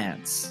first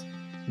glance,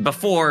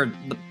 before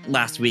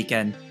last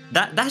weekend,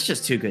 that's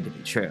just too good to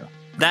be true.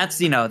 That's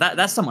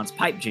that's someone's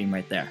pipe dream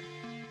right there.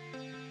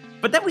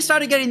 But then we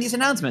started getting these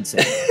announcements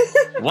in.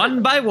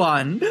 One by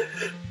one,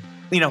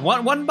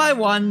 one by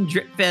one,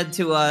 drip fed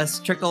to us,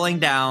 trickling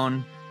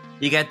down.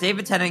 You got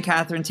David Tennant and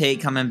Catherine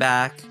Tate coming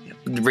back,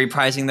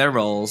 reprising their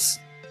roles.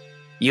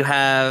 You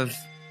have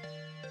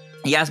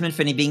Yasmin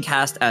Finney being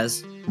cast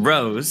as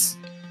Rose,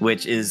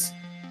 which is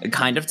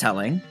kind of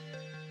telling.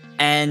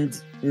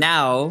 And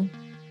now,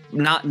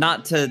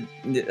 not to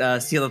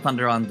steal the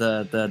thunder on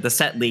the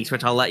set leaks,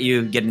 which I'll let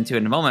you get into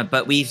in a moment,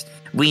 but we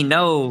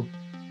know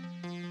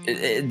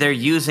they're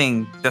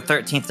using the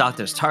 13th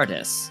Doctor's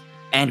TARDIS,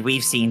 and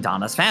we've seen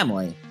Donna's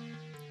family.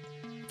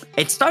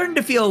 It's starting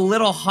to feel a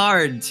little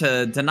hard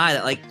to deny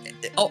that, like,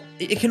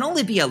 it can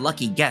only be a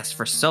lucky guess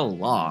for so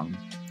long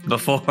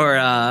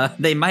before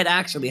they might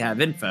actually have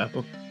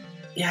info.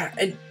 Yeah,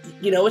 and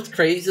it's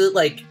crazy,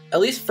 like, at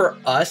least for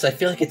us, I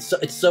feel like it's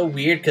so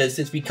weird, because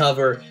since we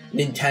cover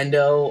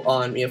Nintendo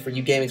on, for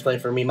you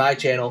GameXplain, for me, my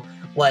channel,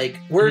 like,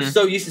 we're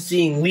so used to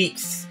seeing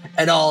leaks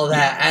and all of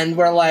that, and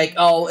we're like,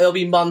 oh, it'll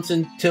be months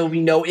until we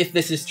know if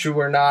this is true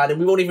or not, and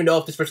we won't even know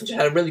if this person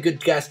had a really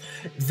good guess.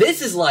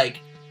 This is like,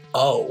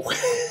 oh,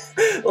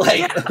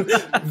 like,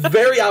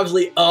 very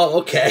obviously, oh,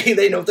 okay,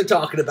 they know what they're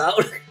talking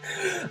about.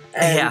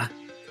 And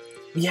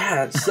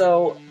yeah,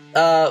 so,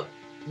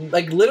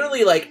 like,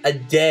 literally, like, a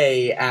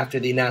day after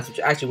the announcement,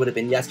 which actually would have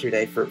been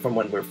yesterday from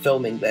when we're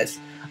filming this,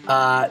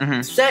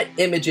 set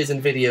images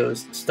and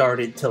videos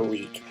started to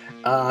leak.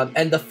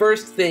 And the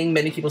first thing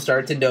many people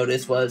started to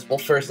notice was, well,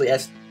 firstly,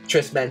 as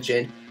Tris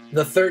mentioned,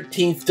 the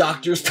 13th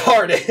Doctor's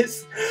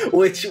TARDIS,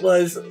 which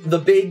was the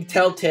big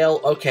telltale,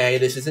 okay,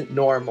 this isn't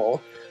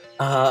normal.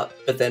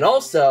 But then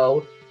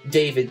also,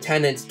 David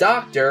Tennant's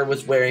Doctor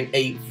was wearing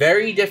a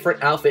very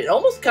different outfit. It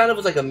almost kind of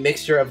was like a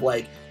mixture of,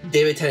 like,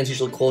 David Tennant's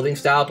usual clothing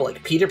style, but,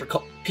 like, Peter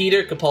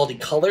Capaldi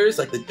colors,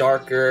 like the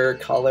darker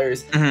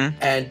colors.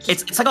 And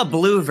it's like a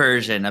blue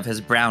version of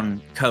his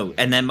brown coat,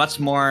 and then much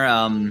more,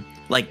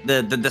 like,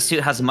 the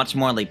suit has a much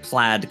more, like,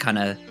 plaid kind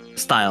of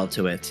style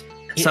to it.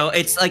 Yeah. So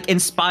it's, like,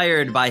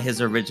 inspired by his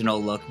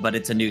original look, but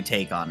it's a new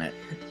take on it.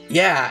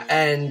 Yeah,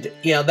 and,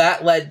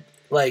 that led,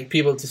 like,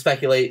 people to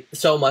speculate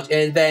so much.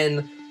 And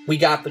then we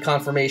got the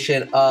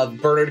confirmation of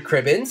Bernard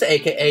Cribbins,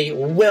 a.k.a.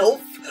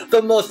 Wilf,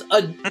 the most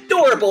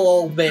adorable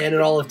old man in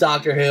all of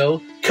Doctor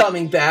Who,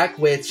 coming back,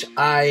 which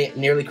I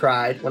nearly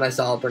cried when I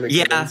saw Bernard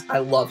Cribbins. I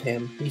love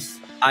him.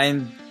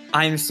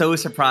 I'm so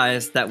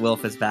surprised that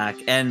Wilf is back,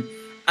 and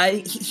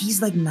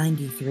he's like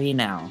 93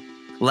 now.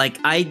 Like,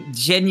 I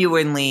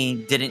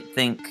genuinely didn't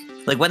think,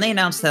 like, when they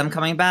announced him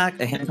coming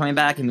back,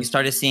 and we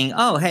started seeing,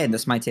 oh, hey,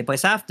 this might take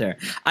place after,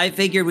 I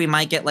figured we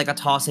might get, like, a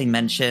tossing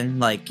mention,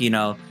 like,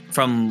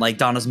 from, like,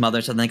 Donna's mother,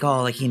 or something, like,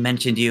 oh, like, he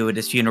mentioned you at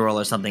his funeral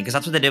or something, because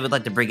that's what they did with,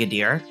 like, the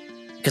Brigadier,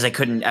 because I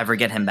couldn't ever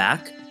get him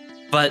back.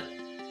 But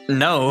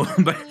no,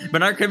 but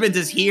Bernard Cribbins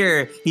is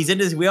here. He's in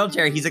his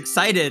wheelchair. He's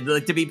excited,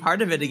 like, to be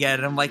part of it again.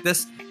 And I'm like,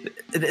 this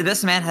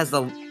man has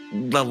the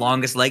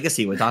longest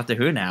legacy with Doctor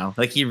Who now.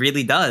 Like, he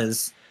really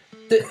does.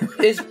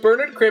 Is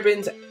Bernard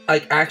Cribbins,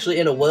 like, actually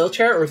in a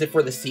wheelchair, or is it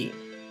for the scene?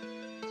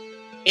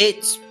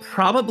 It's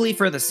probably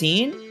for the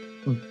scene,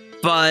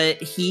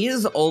 but he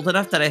is old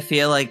enough that I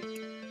feel like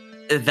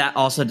that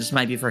also just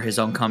might be for his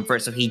own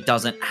comfort, so he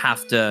doesn't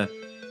have to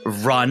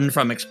run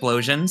from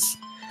explosions.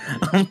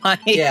 Like,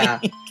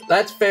 yeah,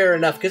 that's fair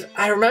enough, because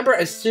I remember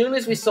as soon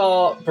as we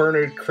saw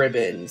Bernard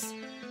Cribbins,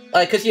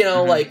 like, because,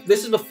 like,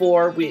 this is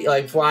before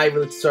I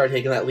really started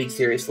taking that leak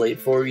seriously,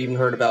 before we even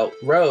heard about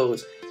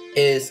Rose,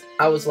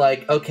 I was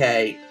like,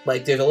 okay,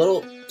 like, there's a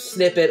little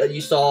snippet that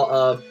you saw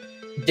of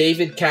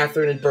David,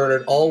 Catherine, and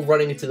Bernard all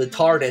running into the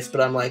TARDIS,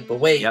 but I'm like, but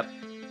wait. Yep.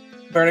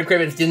 Bernard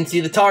Cribbins didn't see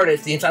the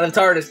TARDIS, the inside of the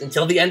TARDIS,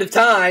 until the end of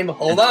time.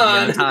 Hold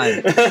on.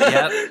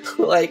 Yep.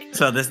 Like,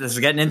 so this is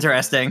getting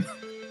interesting.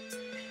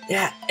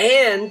 Yeah,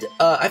 and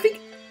I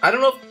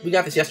don't know if we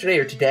got this yesterday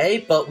or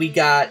today, but we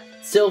got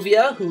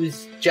Sylvia,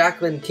 who's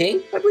Jacqueline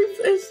King, I believe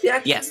is the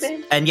actress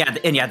name.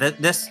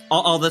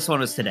 All this one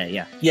was today,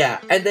 yeah. Yeah,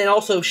 and then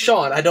also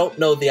Sean. I don't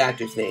know the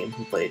actor's name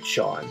who played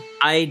Sean.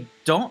 I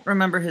don't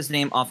remember his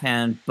name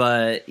offhand,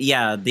 but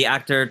yeah, the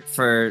actor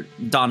for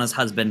Donna's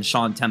husband,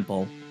 Sean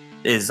Temple,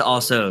 is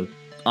also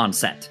on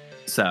set,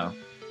 so...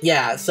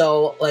 Yeah,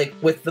 so, like,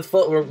 with the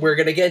we're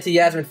gonna get to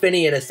Yasmin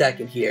Finney in a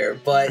second here,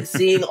 but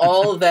seeing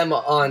all of them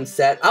on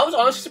set, I was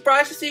honestly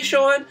surprised to see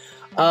Sean.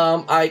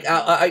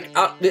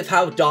 With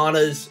how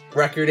Donna's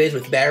record is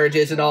with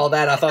marriages and all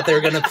that, I thought they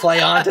were gonna play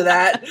onto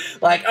that.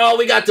 Like, oh,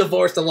 we got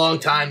divorced a long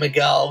time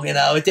ago, you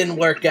know, it didn't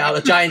work out.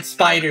 A giant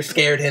spider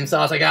scared him, so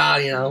I was like,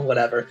 you know,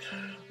 whatever.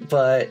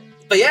 But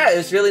yeah, it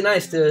was really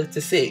nice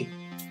to see.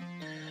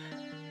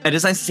 It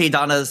is nice to see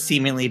Donna's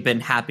seemingly been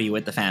happy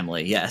with the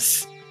family,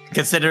 yes.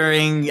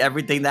 Considering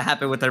everything that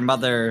happened with their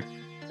mother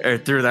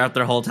throughout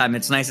their whole time,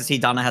 it's nice to see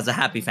Donna has a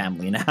happy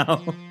family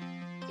now.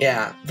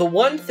 Yeah. The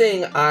one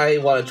thing I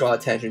want to draw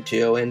attention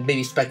to, and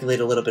maybe speculate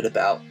a little bit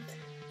about,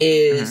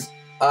 is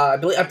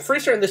I'm pretty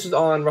certain this was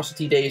on Russell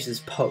T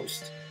Davies'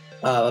 post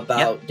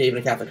about David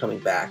and Catherine coming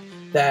back,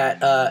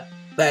 that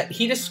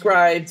he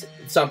described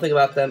something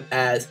about them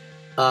as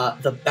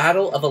the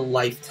battle of a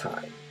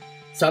lifetime.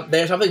 So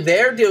there's something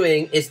they're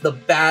doing is the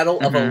battle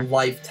of a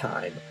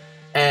lifetime.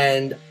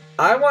 And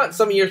I want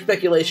some of your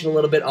speculation a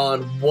little bit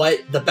on what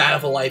the battle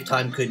of a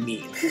lifetime could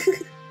mean.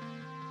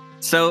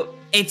 So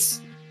it's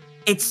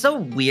so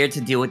weird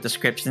to deal with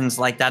descriptions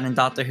like that in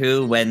Doctor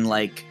Who when,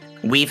 like,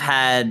 we've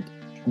had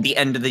the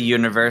end of the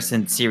universe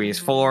in Series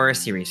 4,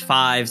 Series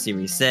 5,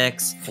 Series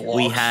 6. Flux.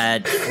 We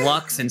had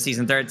Flux in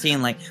Season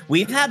 13. Like,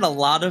 we've had a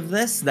lot of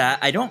this that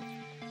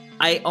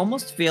I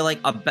almost feel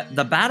like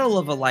the battle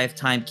of a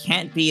lifetime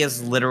can't be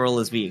as literal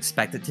as we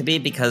expect it to be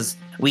because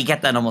we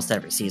get that almost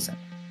every season.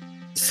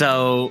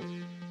 So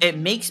it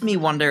makes me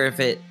wonder if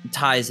it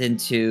ties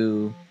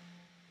into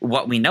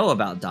what we know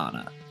about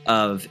Donna,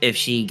 of if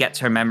she gets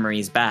her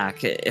memories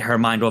back, her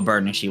mind will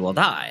burn and she will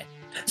die.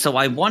 So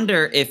I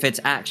wonder if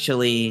it's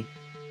actually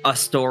a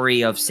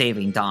story of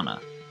saving Donna.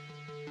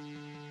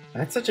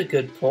 That's such a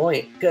good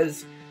point,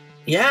 because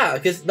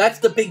that's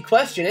the big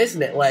question,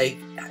 isn't it? Like,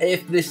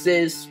 if this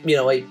is, you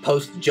know, a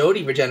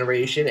post-Jodie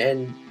regeneration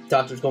and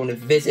Doctor's going to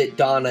visit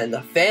Donna and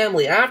the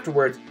family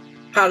afterwards,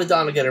 how did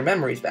Donna get her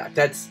memories back?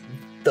 That's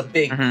the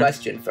big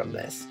question from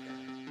this.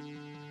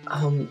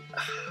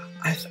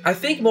 I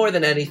think more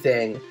than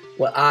anything,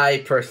 what I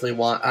personally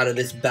want out of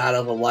this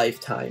battle of a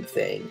lifetime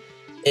thing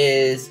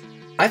is,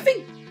 I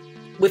think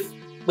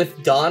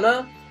with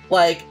Donna,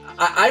 like,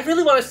 I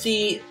really want to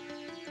see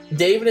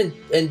David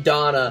and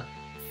Donna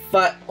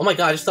fight. Oh my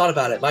god, I just thought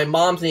about it. My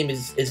mom's name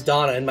is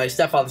Donna and my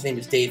stepfather's name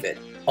is David.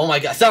 Oh my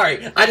god,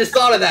 sorry, I just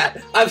thought of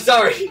that. I'm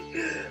sorry.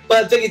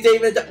 But I'm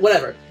thinking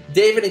whatever.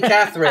 David and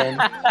Catherine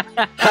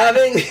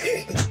having...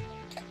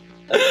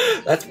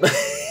 That's...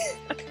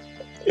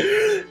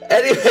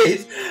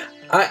 Anyways,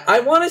 I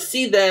want to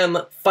see them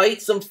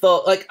fight some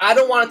foe. Like, I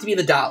don't want it to be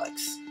the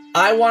Daleks.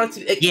 I want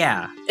it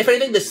to... If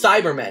anything, the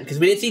Cybermen. Because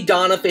we didn't see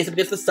Donna face up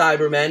against the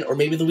Cybermen, or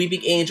maybe the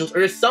Weeping Angels, or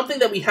there's something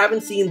that we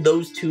haven't seen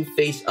those two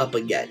face up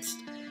against,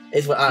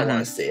 is what I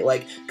want to see.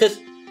 Like, because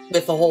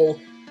with the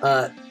whole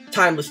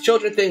Timeless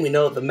Children thing, we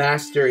know the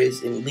Master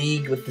is in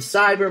league with the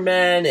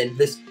Cybermen, and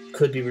this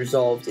could be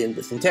resolved in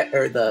the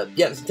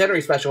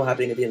Centenary special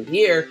happening at the end of the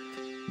year.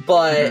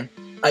 But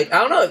I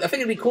don't know. I think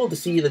it'd be cool to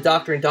see the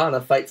Doctor and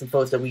Donna fight some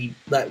foes that we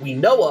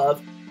know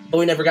of, but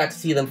we never got to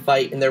see them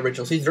fight in their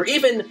original seasons, or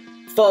even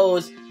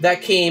foes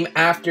that came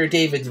after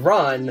David's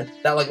run.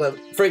 That, like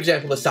for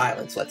example, the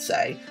Silence, let's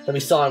say, that we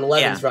saw in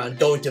Levin's run,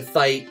 going to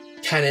fight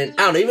Tennant.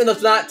 I don't know. Even though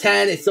it's not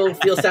 10, it still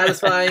feels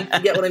satisfying.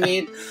 You get what I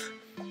mean?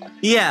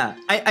 Yeah,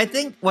 I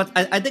think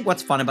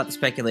what's fun about the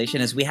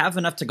speculation is we have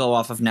enough to go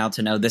off of now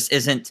to know this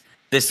isn't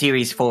the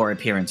Series 4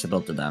 appearance of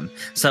both of them.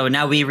 So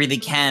now we really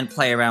can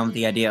play around with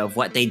the idea of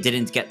what they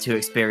didn't get to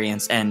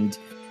experience, and,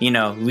 you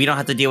know, we don't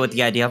have to deal with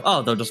the idea of,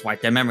 oh, they'll just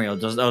wipe their memory, or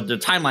the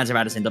timelines are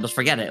out of sync, they'll just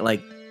forget it.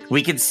 Like,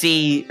 we could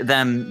see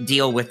them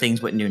deal with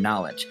things with new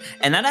knowledge.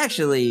 And that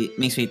actually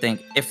makes me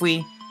think,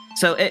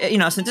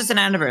 since it's an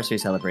anniversary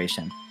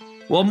celebration,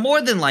 we'll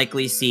more than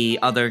likely see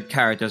other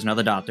characters and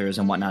other Doctors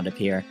and whatnot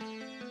appear.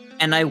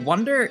 And I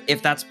wonder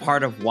if that's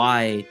part of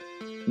why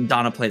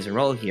Donna plays a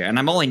role here. And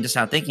I'm only just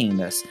now thinking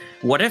this.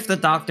 What if the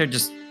Doctor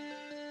just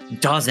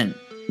doesn't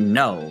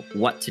know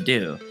what to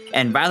do?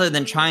 And rather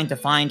than trying to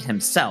find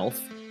himself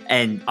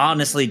and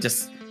honestly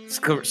just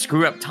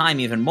screw up time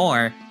even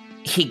more,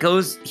 he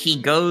goes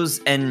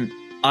and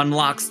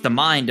unlocks the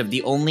mind of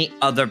the only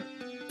other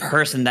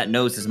person that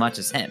knows as much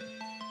as him,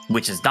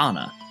 which is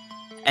Donna.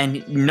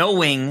 And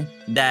knowing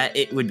that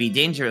it would be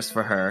dangerous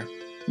for her,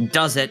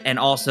 does it, and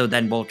also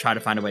then will try to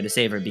find a way to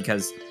save her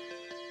because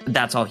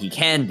that's all he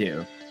can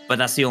do, but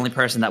that's the only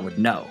person that would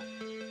know.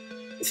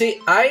 See,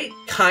 I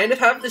kind of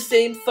have the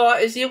same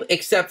thought as you,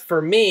 except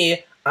for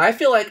me, I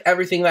feel like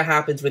everything that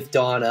happens with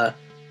Donna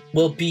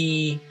will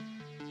be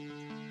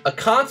a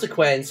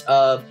consequence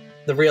of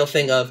the real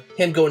thing of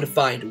him going to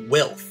find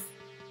Wilf.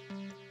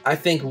 I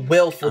think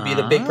Wilf will be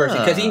the big person,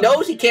 because he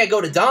knows he can't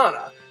go to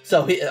Donna.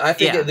 So I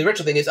think the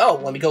original thing is,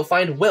 oh, let me go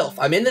find Wilf.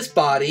 I'm in this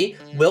body.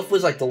 Wilf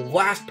was like the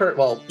last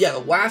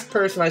the last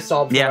person I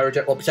saw before I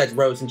rejected, well, besides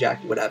Rose and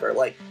Jackie, whatever.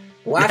 Like,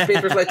 the last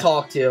person I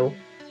talked to,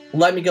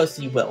 let me go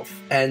see Wilf.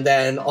 And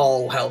then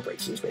all hell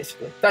breaks loose,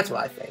 basically. That's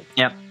what I think.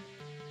 Yep.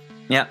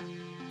 Yep.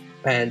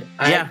 And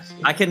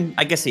I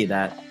can see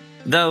that.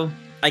 Though,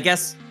 I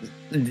guess,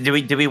 do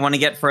we want to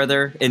get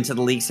further into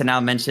the leaks and now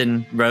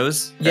mention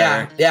Rose?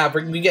 Yeah,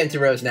 we get into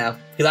Rose now,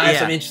 because I have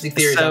some interesting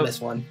theories on this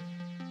one.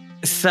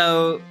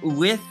 So,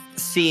 with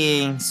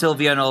seeing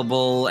Sylvia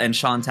Noble and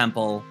Sean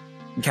Temple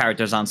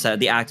characters on set,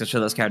 the actors for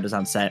those characters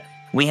on set,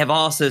 we have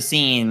also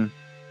seen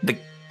the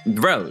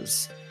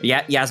Rose,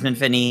 Yasmin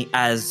Finney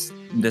as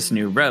this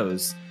new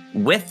Rose,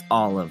 with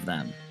all of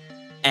them.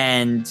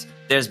 And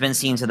there's been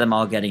scenes of them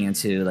all getting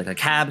into like a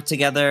cab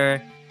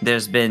together.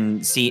 There's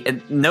been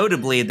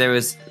notably there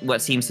was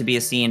what seems to be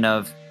a scene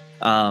of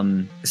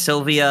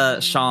Sylvia,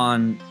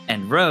 Sean,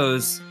 and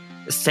Rose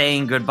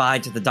saying goodbye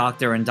to the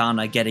Doctor and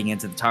Donna getting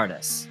into the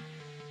TARDIS.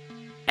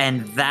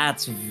 And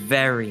that's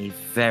very,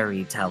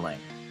 very telling.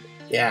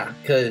 Yeah,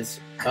 because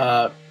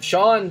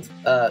Sean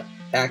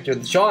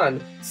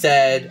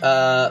said,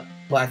 well,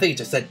 I think he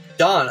just said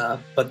Donna,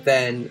 but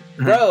then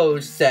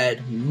Rose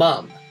said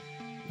Mum,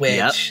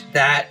 which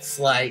that's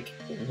like,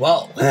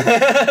 whoa.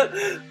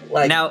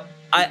 Like, now,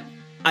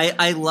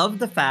 I love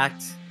the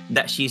fact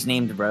that she's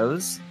named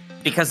Rose,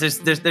 because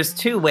there's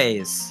two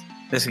ways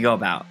this could go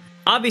about.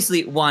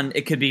 Obviously, one,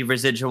 it could be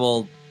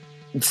residual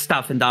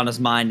stuff in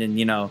Donna's mind, and,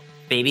 you know,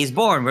 baby's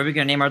born, what are we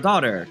going to name our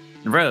daughter?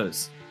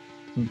 Rose.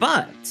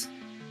 But,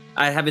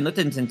 having looked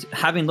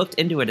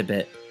into it a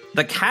bit,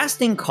 the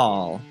casting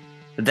call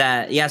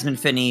that Yasmin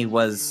Finney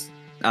was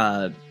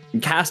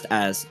cast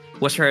as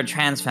was for a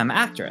trans femme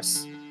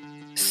actress.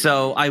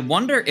 So I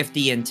wonder if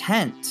the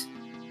intent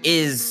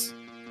is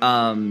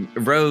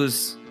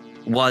Rose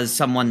was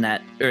someone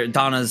or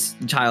Donna's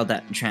child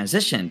that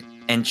transitioned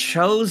and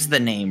chose the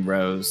name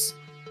Rose,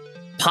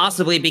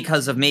 possibly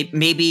because of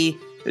maybe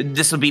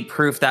this would be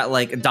proof that,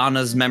 like,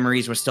 Donna's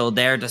memories were still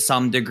there to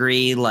some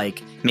degree.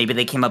 Like, maybe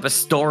they came up as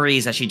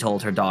stories that she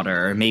told her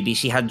daughter, or maybe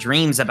she had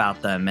dreams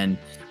about them and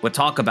would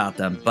talk about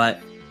them, but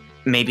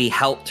maybe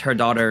helped her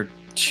daughter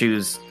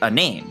choose a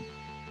name.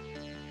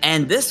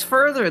 And this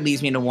further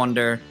leads me to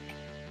wonder,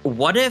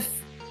 what if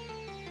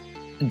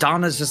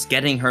Donna's just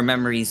getting her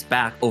memories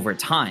back over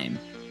time,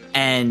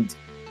 and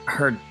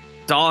her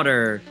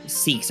daughter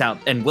seeks out,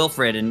 and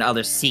Wilfred and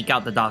others seek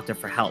out the Doctor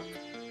for help?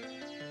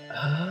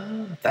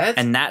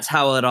 And that's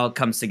how it all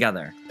comes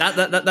together.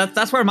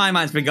 That's where my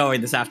mind's been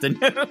going this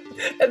afternoon.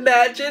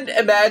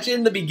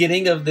 Imagine the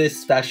beginning of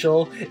this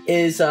special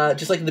is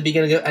just like the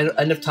beginning of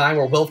End of Time,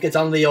 where Wilf gets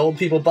on the old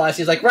people bus.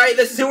 He's like, right,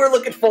 this is who we're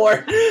looking for.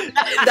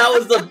 that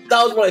was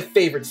one of my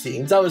favorite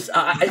scenes. Do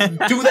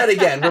that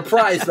again.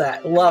 Reprise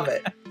that. Love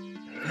it.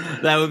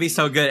 That would be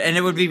so good, and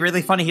it would be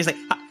really funny. He's like,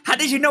 how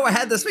did you know I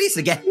had this face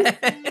again?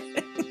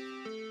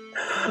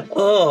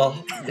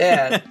 Oh,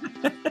 man.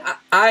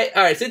 All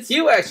right, since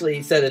you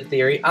actually said a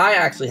theory, I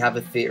actually have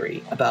a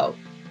theory about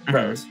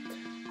Rose.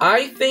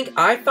 I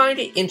find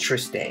it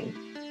interesting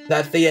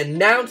that they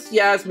announced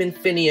Yasmin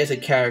Finney as a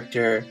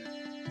character,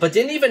 but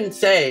didn't even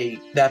say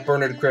that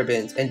Bernard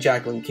Cribbins and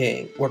Jacqueline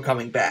King were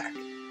coming back.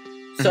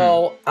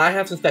 So I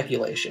have some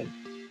speculation.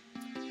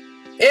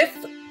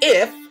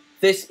 If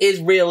this is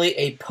really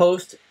a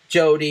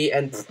post-Jodie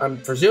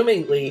and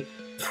presumably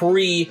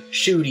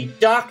pre-Ncuti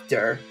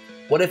Doctor,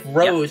 what if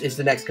Rose is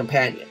the next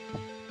companion?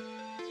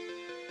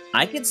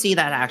 I could see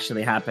that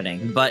actually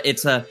happening, but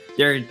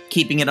they're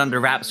keeping it under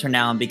wraps for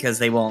now because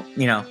they won't,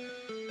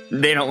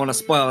 they don't want to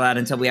spoil that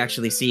until we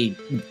actually see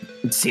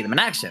them in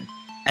action.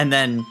 And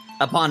then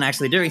upon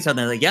actually doing so,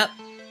 they're like, yep,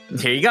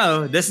 here you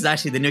go. This is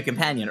actually the new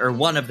companion, or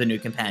one of the new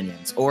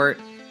companions. Or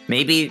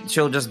maybe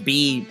she'll just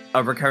be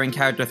a recurring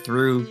character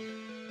through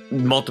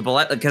multiple,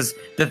 because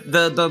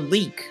the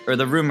leak or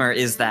the rumor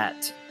is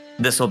that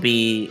this will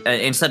be,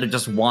 instead of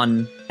just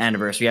one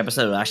anniversary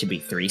episode, it'll actually be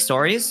 3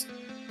 stories.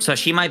 So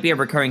she might be a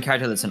recurring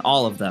character that's in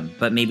all of them,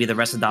 but maybe the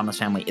rest of Donna's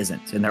family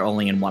isn't, and they're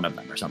only in one of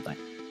them or something.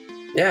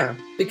 Yeah,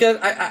 because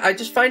I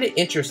just find it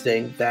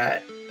interesting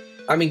that,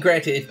 I mean,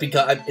 granted,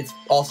 it's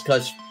also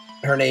because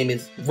her name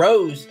is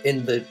Rose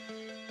in the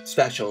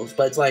specials,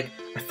 but it's like,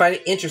 I find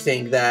it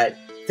interesting that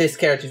this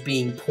character is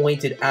being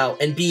pointed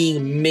out and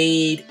being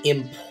made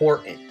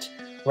important,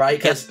 right?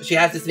 Because she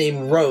has this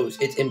name Rose,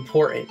 it's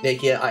important.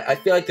 I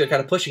feel like they're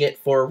kind of pushing it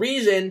for a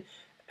reason.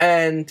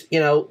 And,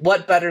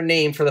 what better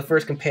name for the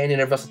first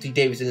companion of Russell T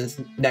Davies in this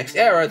next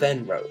era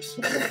than Rose?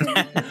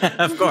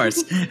 Of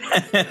course.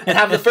 And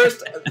have the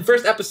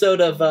first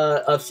episode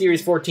of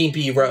Series 14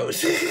 be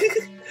Rose.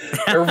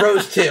 Or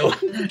Rose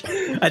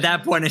 2. At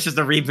that point, it's just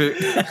a reboot.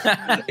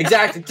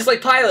 Exactly. Just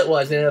like Pilot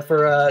was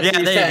for Series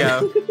 10.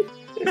 There you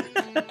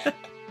go.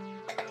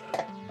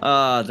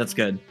 That's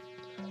good.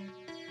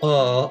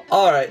 All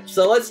right,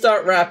 so let's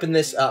start wrapping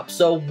this up.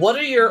 So what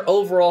are your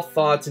overall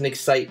thoughts and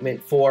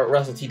excitement for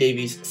Russell T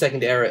Davies'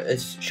 second era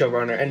as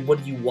showrunner, and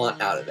what do you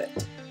want out of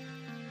it?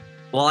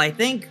 Well, I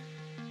think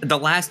the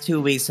last 2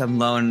 weeks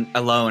alone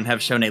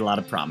have shown a lot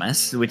of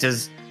promise, which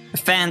is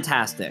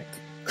fantastic.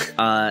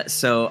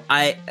 So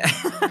I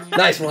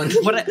nice one.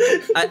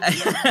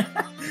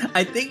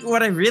 I think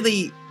what I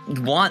really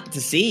want to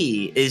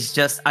see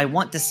is I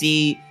want to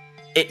see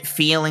it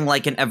feeling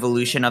like an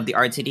evolution of the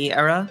RTD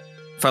era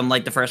from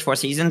like the first 4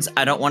 seasons.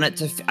 I don't want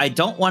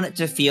it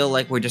to feel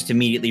like we're just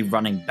immediately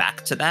running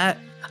back to that.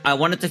 I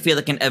want it to feel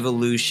like an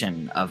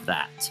evolution of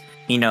that.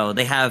 You know,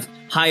 they have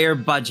higher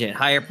budget,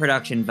 higher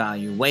production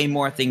value, way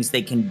more things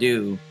they can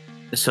do.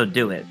 So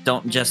do it.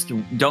 Don't just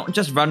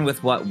run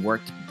with what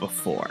worked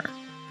before.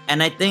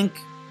 And I think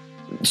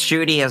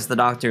Ncuti as the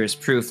Doctor is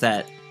proof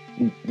that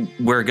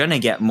we're gonna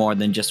get more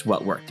than just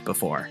what worked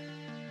before.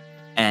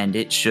 And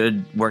it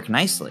should work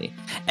nicely.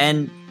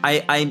 And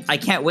I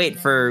can't wait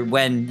for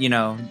when, you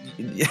know,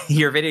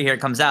 your video here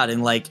comes out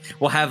and like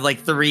we'll have like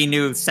 3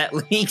 new set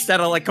leaks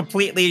that'll like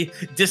completely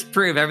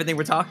disprove everything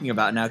we're talking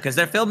about now, because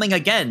they're filming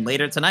again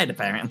later tonight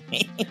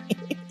apparently.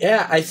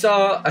 Yeah, I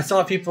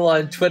saw people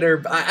on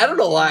Twitter. I don't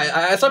know why.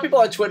 I saw people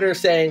on Twitter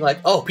saying like,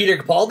 "Oh, Peter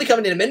Capaldi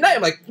coming in at midnight."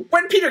 I'm like,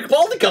 where did Peter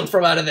Capaldi come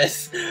from out of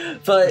this?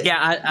 But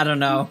yeah, I don't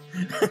know.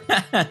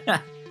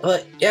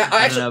 But yeah,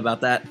 I don't know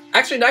about that.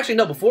 Actually,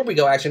 no. Before we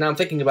go, now I'm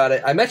thinking about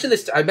it. I mentioned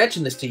this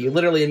to you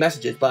literally in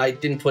messages, but I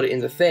didn't put it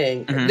in the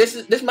thing. Mm-hmm.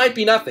 This might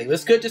be nothing.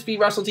 This could just be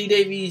Russell T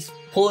Davies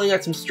pulling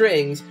at some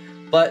strings.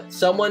 But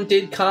someone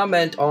did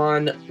comment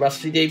on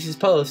Russell T Davies'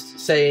 post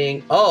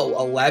saying, "Oh,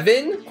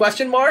 11?" ?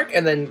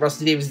 And then Russell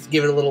T Davies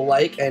gave it a little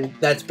like, and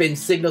that's been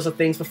signals of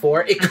things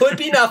before. It could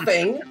be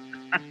nothing.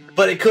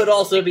 But it could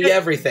also be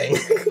everything.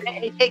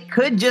 It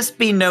could just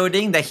be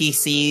noting that he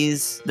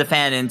sees the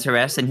fan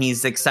interest and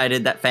he's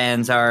excited that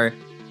fans are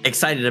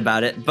excited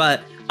about it.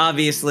 But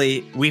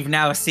obviously, we've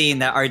now seen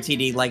that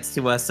RTD likes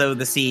to sow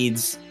the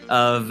seeds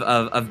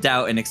of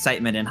doubt and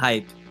excitement and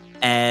hype.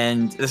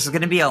 And this is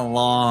going to be a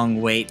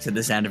long wait to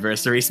this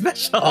anniversary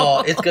special.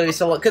 Oh, it's going to be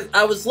so long. Because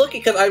I was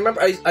looking, because I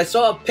remember I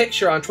saw a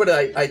picture on Twitter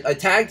I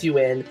tagged you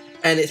in,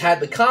 and it had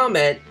the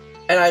comment.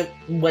 And I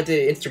went to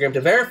Instagram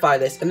to verify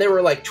this, and there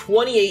were like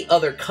 28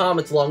 other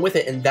comments along with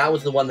it, and that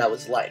was the one that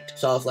was liked.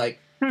 So I was like,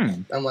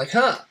 I'm like,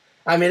 huh.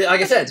 I mean,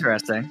 like I said,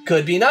 interesting.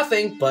 Could be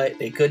nothing, but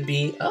it could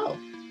be, oh.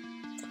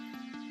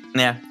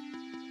 Yeah.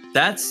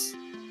 That's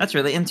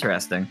really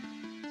interesting.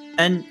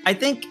 And I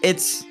think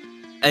it's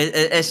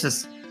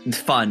just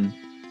fun.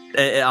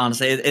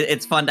 Honestly,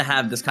 it's fun to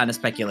have this kind of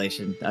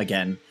speculation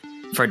again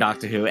for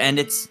Doctor Who. And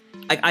it's,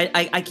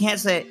 I can't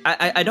say,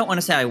 I don't want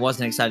to say I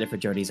wasn't excited for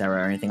Jodie's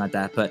era or anything like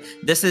that, but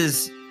this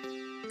is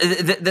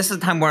a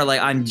time where like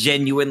I'm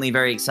genuinely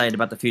very excited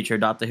about the future of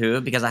Doctor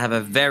Who, because I have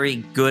a very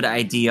good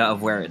idea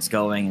of where it's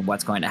going and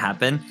what's going to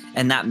happen,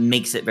 and that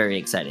makes it very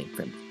exciting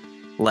for me.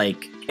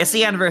 Like, it's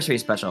the anniversary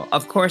special.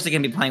 Of course they're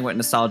going to be playing with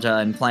nostalgia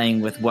and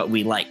playing with what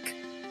we like,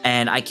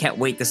 and I can't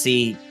wait to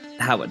see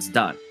how it's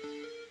done.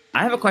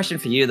 I have a question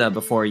for you, though,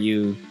 before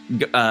you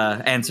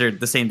answered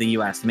the same thing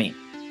you asked me.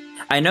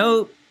 I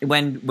know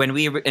when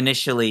we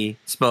initially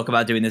spoke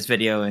about doing this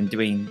video and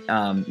doing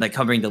like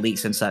covering the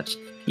leaks and such,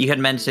 you had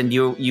mentioned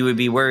you would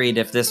be worried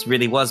if this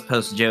really was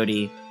post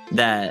Jodie,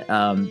 that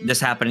this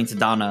happening to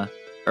Donna,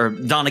 or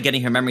Donna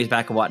getting her memories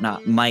back and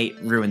whatnot, might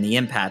ruin the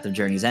impact of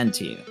Journey's End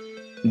to you.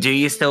 Do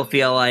you still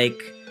feel like,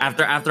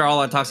 after all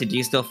our talks, do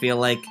you still feel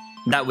like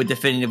that would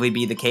definitively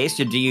be the case,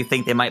 or do you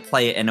think they might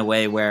play it in a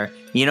way where,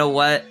 you know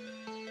what,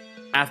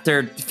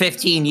 after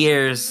 15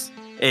 years,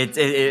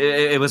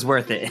 it was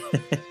worth it?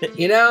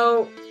 You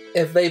know,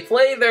 if they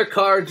play their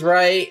cards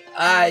right,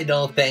 I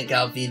don't think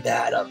I'll be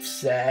that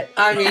upset.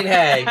 I mean,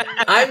 hey,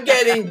 I'm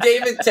getting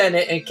David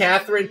Tennant and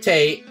Catherine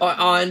Tate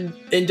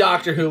in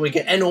Doctor Who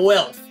again, and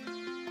Wilf,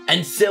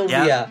 and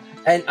Sylvia, yeah.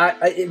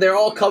 And they're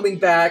all coming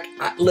back.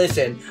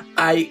 Listen,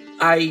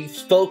 I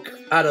spoke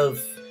out of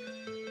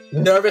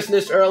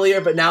nervousness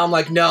earlier, but now I'm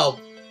like, no,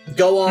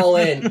 go all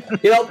in.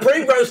 You know,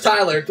 bring Rose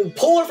Tyler,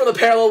 pull her from the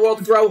parallel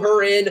world, throw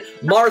her in.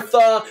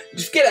 Martha,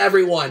 just get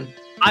everyone.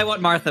 I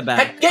want Martha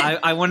back.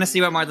 I want to see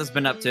what Martha's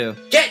been up to.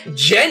 Get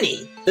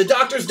Jenny, the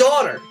Doctor's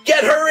daughter.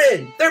 Get her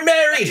in. They're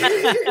married.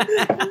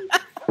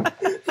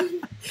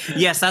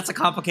 Yes, that's a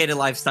complicated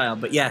lifestyle,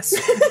 but yes.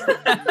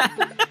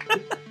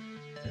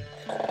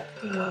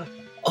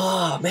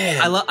 Oh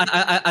man,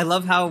 I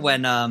love how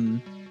when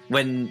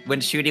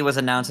Ncuti was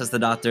announced as the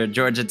Doctor,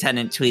 Georgia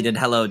Tennant tweeted,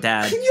 "Hello,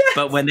 Dad." Yes!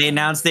 But when they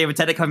announced David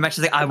Tennant coming back,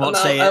 she's like, "I won't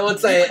say it. I won't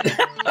say it.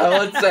 I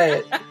won't say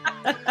it."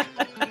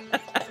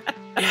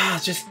 Yeah,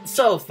 it's just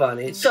so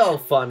funny. So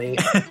funny.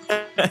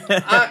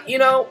 You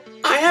know,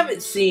 I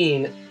haven't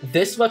seen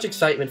this much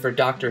excitement for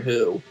Doctor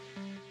Who,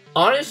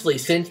 honestly,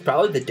 since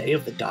probably the day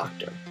of the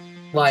Doctor.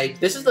 Like,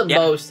 this is the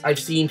most I've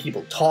seen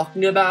people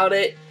talking about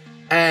it,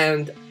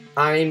 and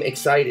I'm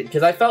excited.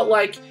 Because I felt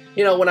like,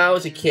 you know, when I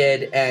was a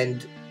kid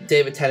and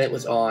David Tennant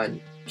was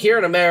on, here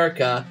in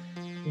America,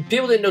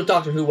 people didn't know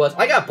Doctor Who was.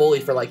 I got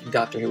bullied for liking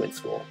Doctor Who in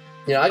school.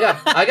 You know,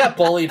 I got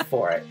bullied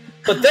for it.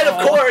 But then,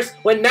 of course,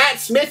 when Matt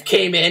Smith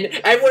came in,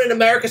 everyone in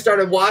America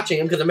started watching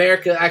him because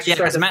America actually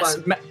started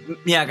to fund...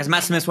 because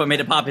Matt Smith's what made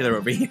it popular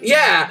over here.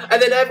 Yeah,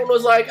 and then everyone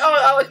was like, oh,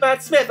 I like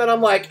Matt Smith. And I'm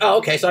like, oh,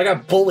 okay, so I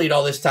got bullied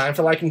all this time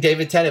for liking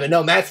David Tennant. But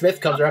no, Matt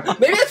Smith comes around.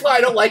 Maybe that's why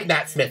I don't like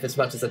Matt Smith as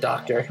much as a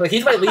Doctor. Like,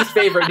 he's my least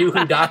favorite New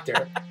Who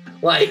Doctor.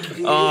 Like...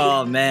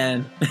 Oh,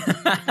 man.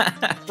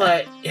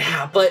 But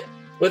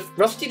with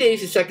Russell T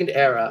Davies' second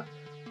era,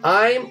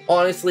 I'm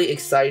honestly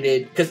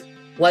excited because,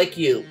 like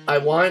you, I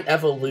want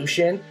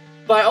evolution.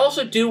 But I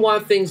also do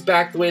want things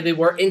back the way they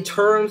were in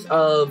terms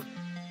of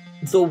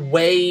the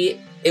way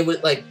it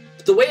was, like,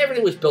 the way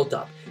everything was built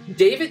up.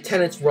 David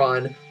Tennant's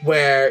run,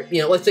 where,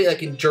 you know, let's say,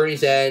 like, in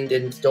Journey's End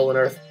and Stolen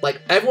Earth,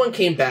 like, everyone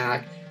came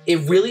back.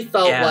 It really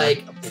felt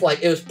like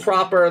it was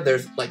proper.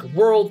 There's, like,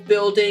 world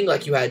building.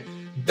 Like, you had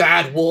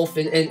Bad Wolf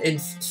in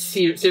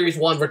Series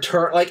 1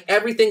 Return. Like,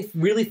 everything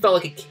really felt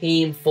like it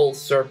came full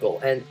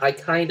circle. And I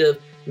kind of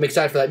am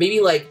excited for that.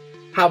 Maybe, like,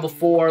 how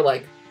before,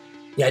 like,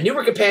 yeah,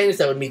 newer companions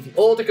that would meet the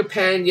older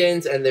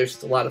companions, and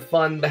there's a lot of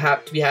fun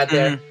to be had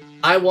there.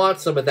 I want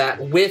some of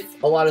that with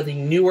a lot of the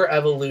newer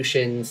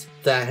evolutions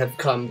that have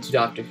come to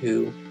Doctor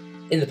Who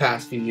in the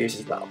past few years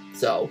as well.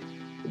 So,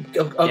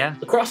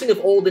 a crossing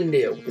of old and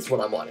new is what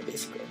I'm wanting,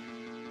 basically.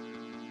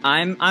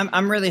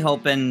 I'm really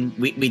hoping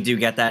we do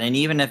get that, and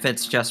even if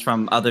it's just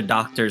from other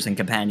Doctors and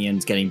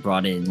companions getting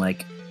brought in,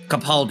 like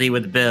Capaldi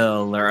with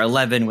Bill or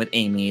 11 with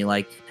Amy,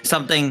 like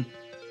something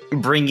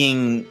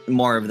bringing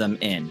more of them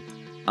in.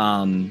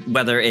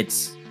 Whether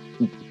it's,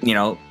 you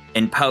know,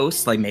 in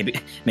post, like maybe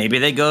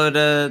they go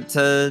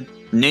to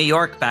New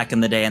York back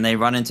in the day and they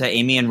run into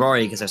Amy and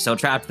Rory because they're still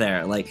trapped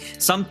there. Like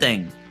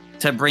something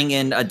to bring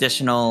in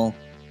additional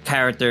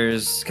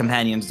characters,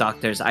 companions,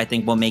 Doctors, I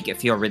think will make it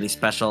feel really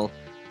special.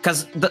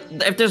 Because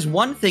if there's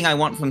one thing I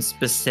want from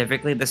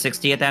specifically the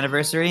 60th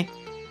anniversary,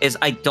 is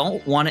I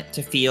don't want it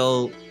to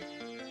feel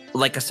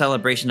like a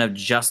celebration of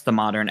just the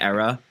modern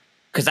era.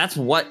 Because that's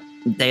what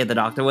Day of the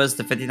Doctor was,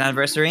 the 50th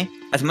anniversary.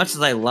 As much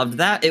as I loved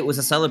that, it was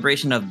a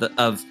celebration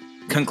of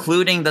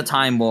concluding the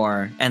Time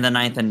War and the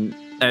 9,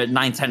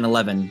 10,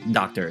 11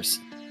 Doctors.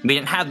 We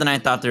didn't have the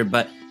 9th Doctor,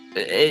 but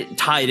it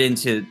tied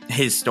into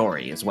his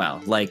story as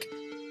well. Like,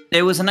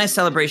 it was a nice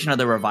celebration of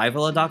the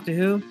revival of Doctor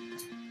Who.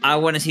 I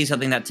want to see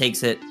something that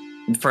takes it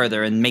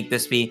further and make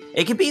this be...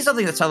 It could be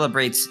something that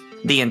celebrates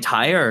the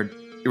entire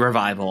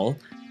revival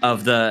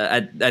of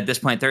the, at this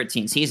point,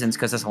 13 seasons,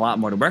 because there's a lot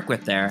more to work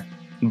with there.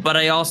 But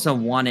I also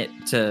want it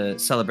to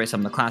celebrate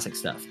some of the classic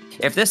stuff.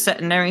 If this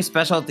centenary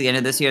special at the end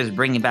of this year is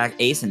bringing back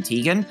Ace and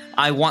Tegan,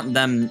 I want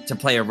them to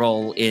play a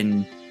role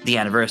in the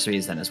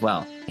anniversaries then as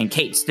well. And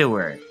Kate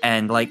Stewart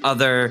and, like,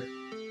 other,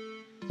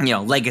 you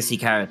know, legacy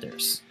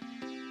characters.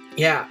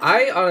 Yeah,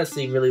 I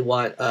honestly really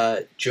want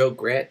Jo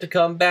Grant to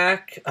come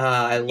back.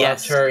 I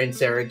loved her in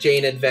Sarah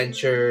Jane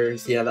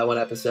Adventures. Yeah, that one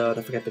episode.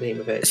 I forget the name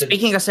of it.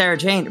 Speaking of Sarah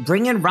Jane,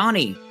 bring in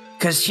Ronnie.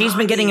 Because she's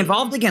been getting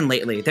involved again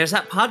lately. There's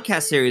that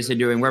podcast series they're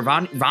doing where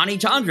Ronnie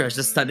Chandra is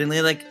just suddenly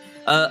like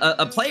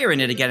a player in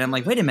it again. I'm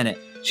like, wait a minute.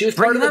 She was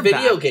part of the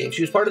video game.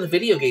 She was part of the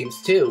video games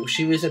too.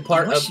 She was in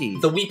part of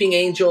the Weeping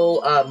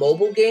Angel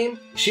mobile game.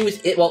 She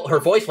was well, her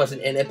voice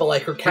wasn't in it, but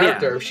like her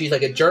character, she's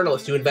like a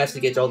journalist who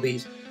investigates all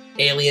these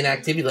alien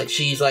activity. Like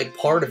she's like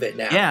part of it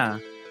now. Yeah.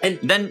 And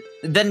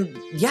then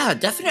yeah,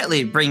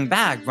 definitely bring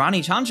back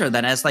Ronnie Chandra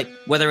then as like,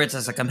 whether it's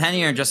as a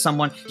companion or just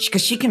someone,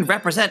 because she can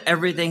represent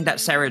everything that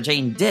Sarah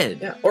Jane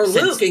did. Yeah. Or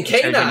Luke and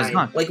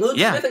K9. Like Luke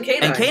Smith and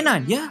K9. And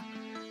K9, yeah.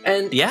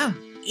 And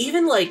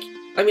even like,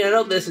 I mean, I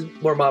know this is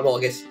more Marvel,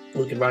 I guess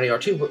Luke and Ronnie are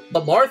too,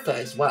 but Martha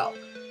as well.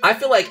 I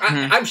feel like,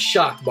 I'm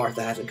shocked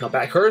Martha hasn't come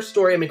back. Her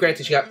story, I mean,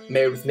 granted she got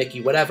married with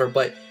Mickey, whatever,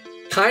 but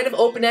kind of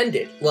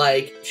open-ended.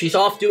 Like, she's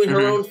off doing her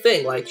own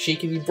thing. Like, she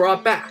can be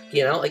brought back,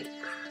 you know? Like,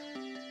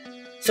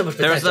 so much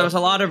potential. There was a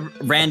lot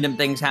of random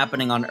things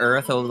happening on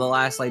Earth over the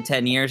last, like,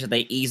 10 years that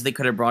they easily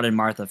could have brought in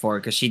Martha for,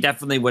 because she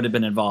definitely would have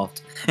been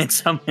involved in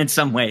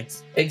some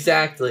ways.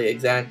 Exactly.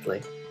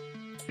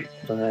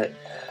 But,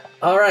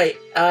 all right.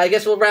 I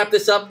guess we'll wrap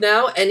this up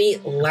now. Any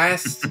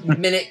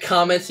last-minute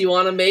comments you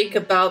want to make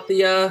about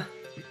the,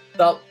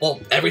 well,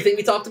 everything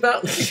we talked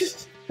about?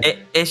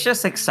 It's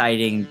just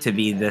exciting to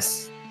be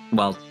this,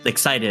 well,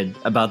 excited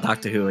about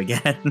Doctor Who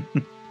again.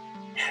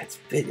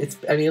 It's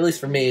I mean, at least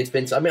for me, it's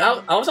been so. I mean,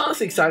 I was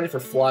honestly excited for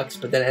Flux,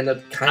 but then it ended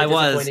up kind of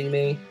disappointing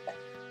me.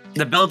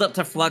 The build-up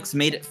to Flux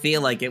made it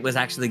feel like it was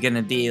actually going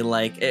to be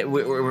like,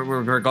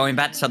 we're going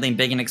back to something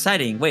big and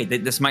exciting. Wait,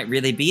 this might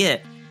really be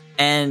it.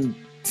 And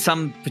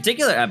some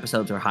particular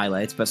episodes were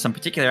highlights, but some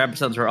particular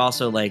episodes were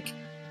also like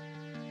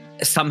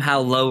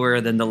somehow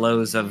lower than the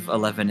lows of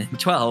 11 and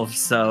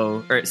 12,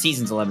 or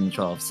seasons 11 and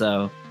 12,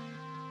 so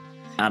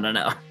I don't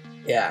know.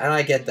 Yeah, and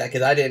I get that,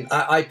 because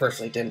I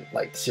personally didn't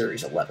like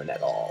Series 11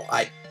 at all.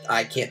 I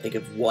can't think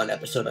of one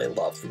episode I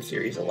loved from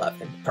Series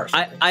 11,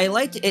 personally. I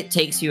liked It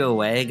Takes You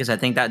Away, because I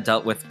think that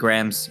dealt with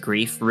Graham's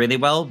grief really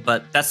well,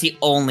 but that's the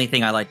only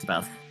thing I liked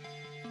about it.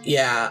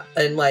 Yeah,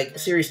 and like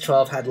Series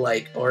 12 had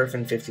like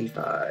Orphan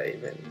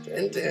 55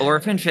 and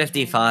Orphan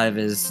 55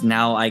 is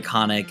now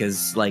iconic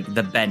as like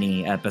the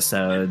Benny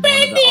episode.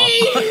 Benny!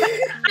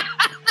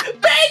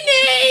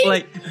 Benny!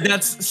 Like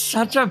that's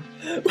such a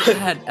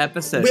bad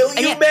episode. Will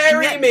you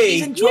marry me?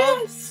 Season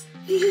 12,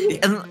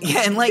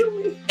 yes.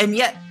 And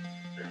yet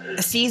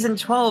season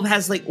 12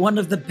 has like one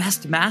of the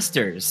best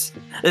masters.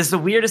 It's the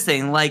weirdest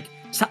thing. Like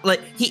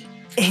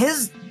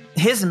his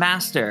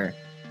master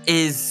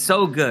is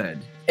so good.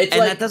 It's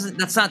and like,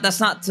 that's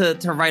not to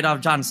write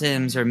off John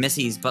Sims or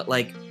Missy's, but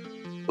like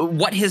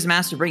what his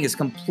master brings is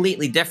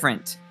completely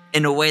different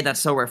in a way that's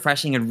so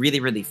refreshing and really,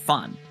 really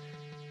fun.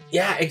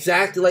 Yeah,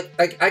 exactly.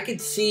 Like I could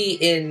see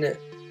in,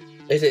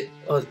 is it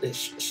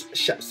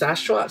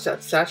Sasha?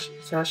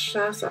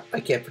 I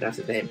can't pronounce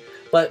his name,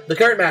 but the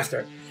current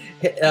master.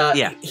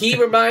 He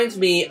reminds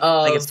me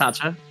of. I think it's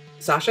Sasha.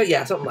 Sasha,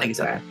 yeah, something like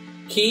that.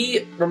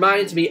 He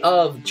reminds me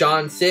of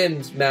John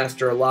Sims'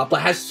 master a lot,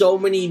 but has so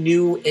many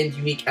new and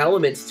unique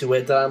elements to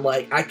it that I'm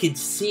like, I could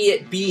see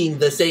it being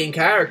the same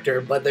character,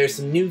 but there's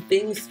some new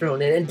things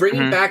thrown in and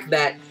bringing back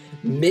that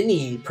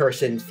mini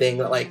person thing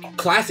that like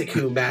classic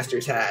Who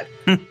masters had.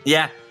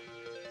 Yeah.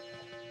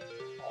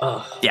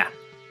 Oh. Yeah.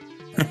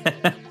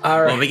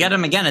 All right. Well, we get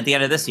him again at the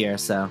end of this year,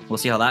 so we'll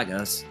see how that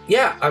goes.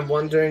 Yeah, I'm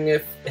wondering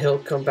if he'll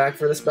come back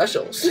for the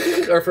specials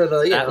or for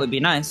the. That would be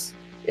nice.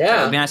 Yeah,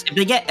 that would be nice. If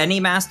they get any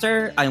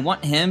master, I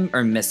want him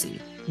or Missy.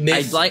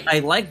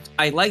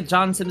 I like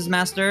John Sims'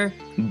 master,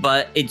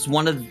 but it's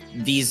one of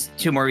these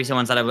two more recent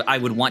ones that I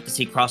would want to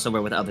see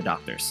crossover with other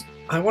doctors.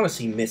 I want to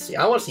see Missy.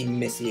 I want to see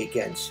Missy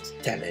against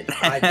Tennant.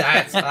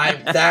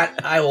 That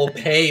I will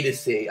pay to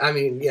see. I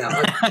mean, you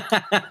know.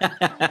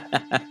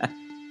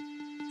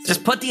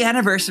 Just put the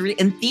anniversary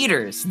in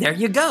theaters. There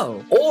you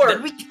go. Or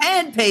then we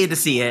can pay to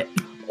see it.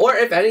 Or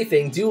if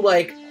anything, do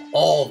like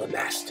all the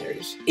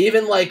masters,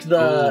 even like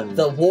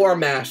the War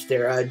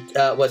Master.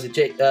 Was it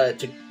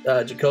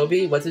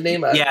Jacoby? What's his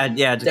name?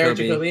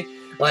 Jacoby.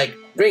 Like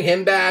bring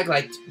him back.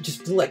 Like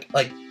just do like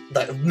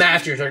the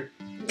masters are.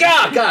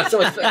 God, so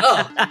much.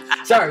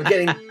 Oh, sorry, I'm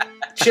getting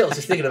chills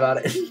just thinking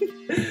about it.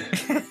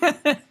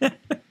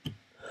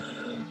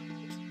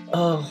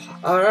 Oh,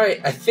 all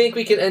right. I think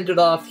we can end it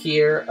off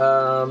here.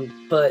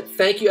 But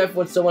thank you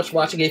everyone so much for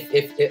watching.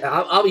 If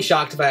I'll be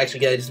shocked if I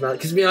actually get it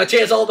because my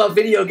channel is all about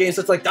video games.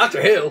 So it's like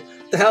Doctor Who.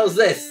 What the hell is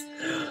this?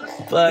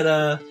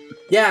 But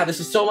yeah, this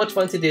was so much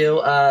fun to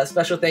do.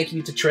 Special thank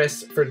you to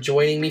Triss for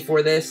joining me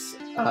for this.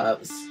 It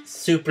was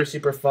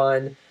super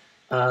fun.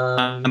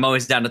 I'm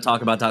always down to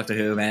talk about Doctor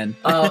Who, man.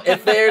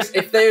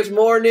 If there's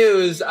more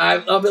news,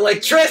 I'll be like,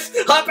 Triss,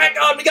 hop back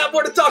on. We got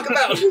more to talk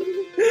about.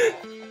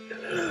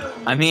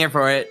 I'm here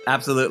for it,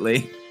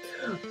 absolutely.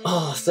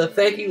 Oh, so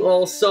thank you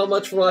all so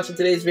much for watching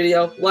today's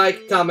video.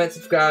 Like, comment,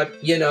 subscribe,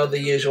 you know, the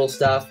usual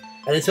stuff.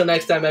 And until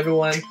next time,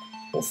 everyone,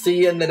 we'll see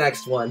you in the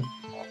next one.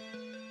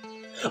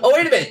 Oh,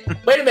 wait a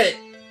minute.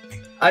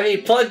 I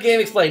mean, plug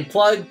GameXplain.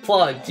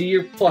 Plug. Do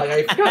your plug.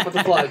 I forgot about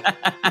the plug.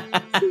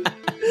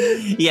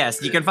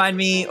 Yes, you can find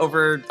me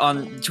over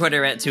on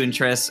Twitter at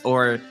ToonTriss,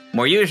 or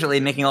more usually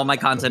making all my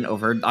content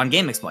over on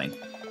GameXplain.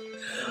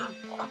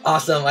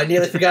 Awesome. I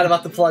nearly forgot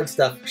about the plug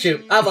stuff.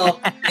 Shoot. I'm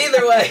all.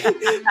 Either way,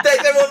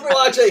 thanks everyone for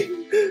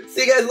watching.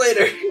 See you guys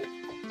later.